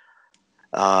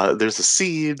 There's a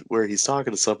scene where he's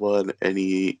talking to someone, and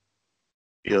he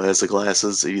has the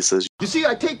glasses, and he says, You see,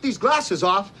 I take these glasses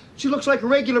off. She looks like a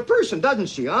regular person, doesn't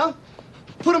she, huh?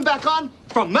 Put them back on,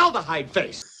 formaldehyde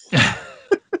face.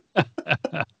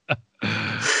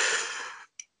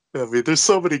 I mean, there's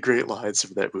so many great lines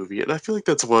from that movie, and I feel like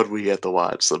that's one we have to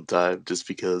watch sometime just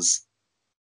because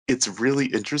it's really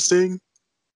interesting,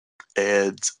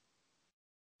 and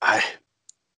I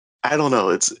don't know,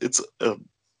 it's a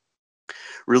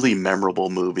really memorable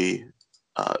movie.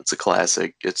 It's a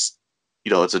classic. It's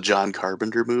it's a John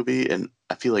Carpenter movie, and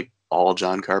I feel like all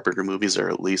John Carpenter movies are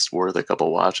at least worth a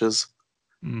couple watches.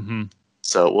 Mm-hmm.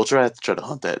 So we'll try to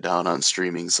hunt that down on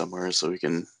streaming somewhere so we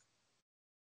can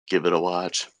give it a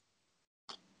watch.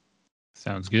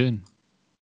 Sounds good.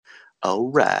 All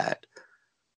right.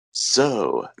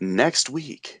 So next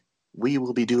week, we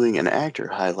will be doing an actor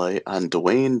highlight on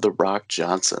Dwayne "The Rock"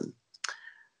 Johnson.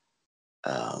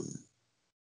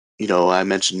 I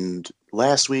mentioned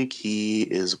last week he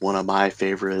is one of my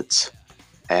favorite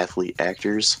athlete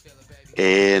actors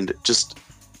and just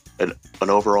an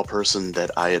overall person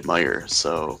that I admire.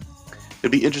 So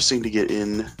it'd be interesting to get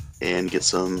in and get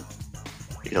some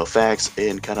facts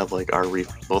and kind of like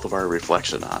both of our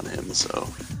reflection on him. So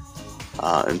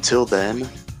until then,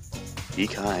 be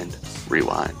kind,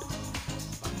 rewind.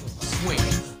 Swing.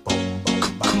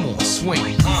 Come on,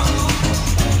 swing.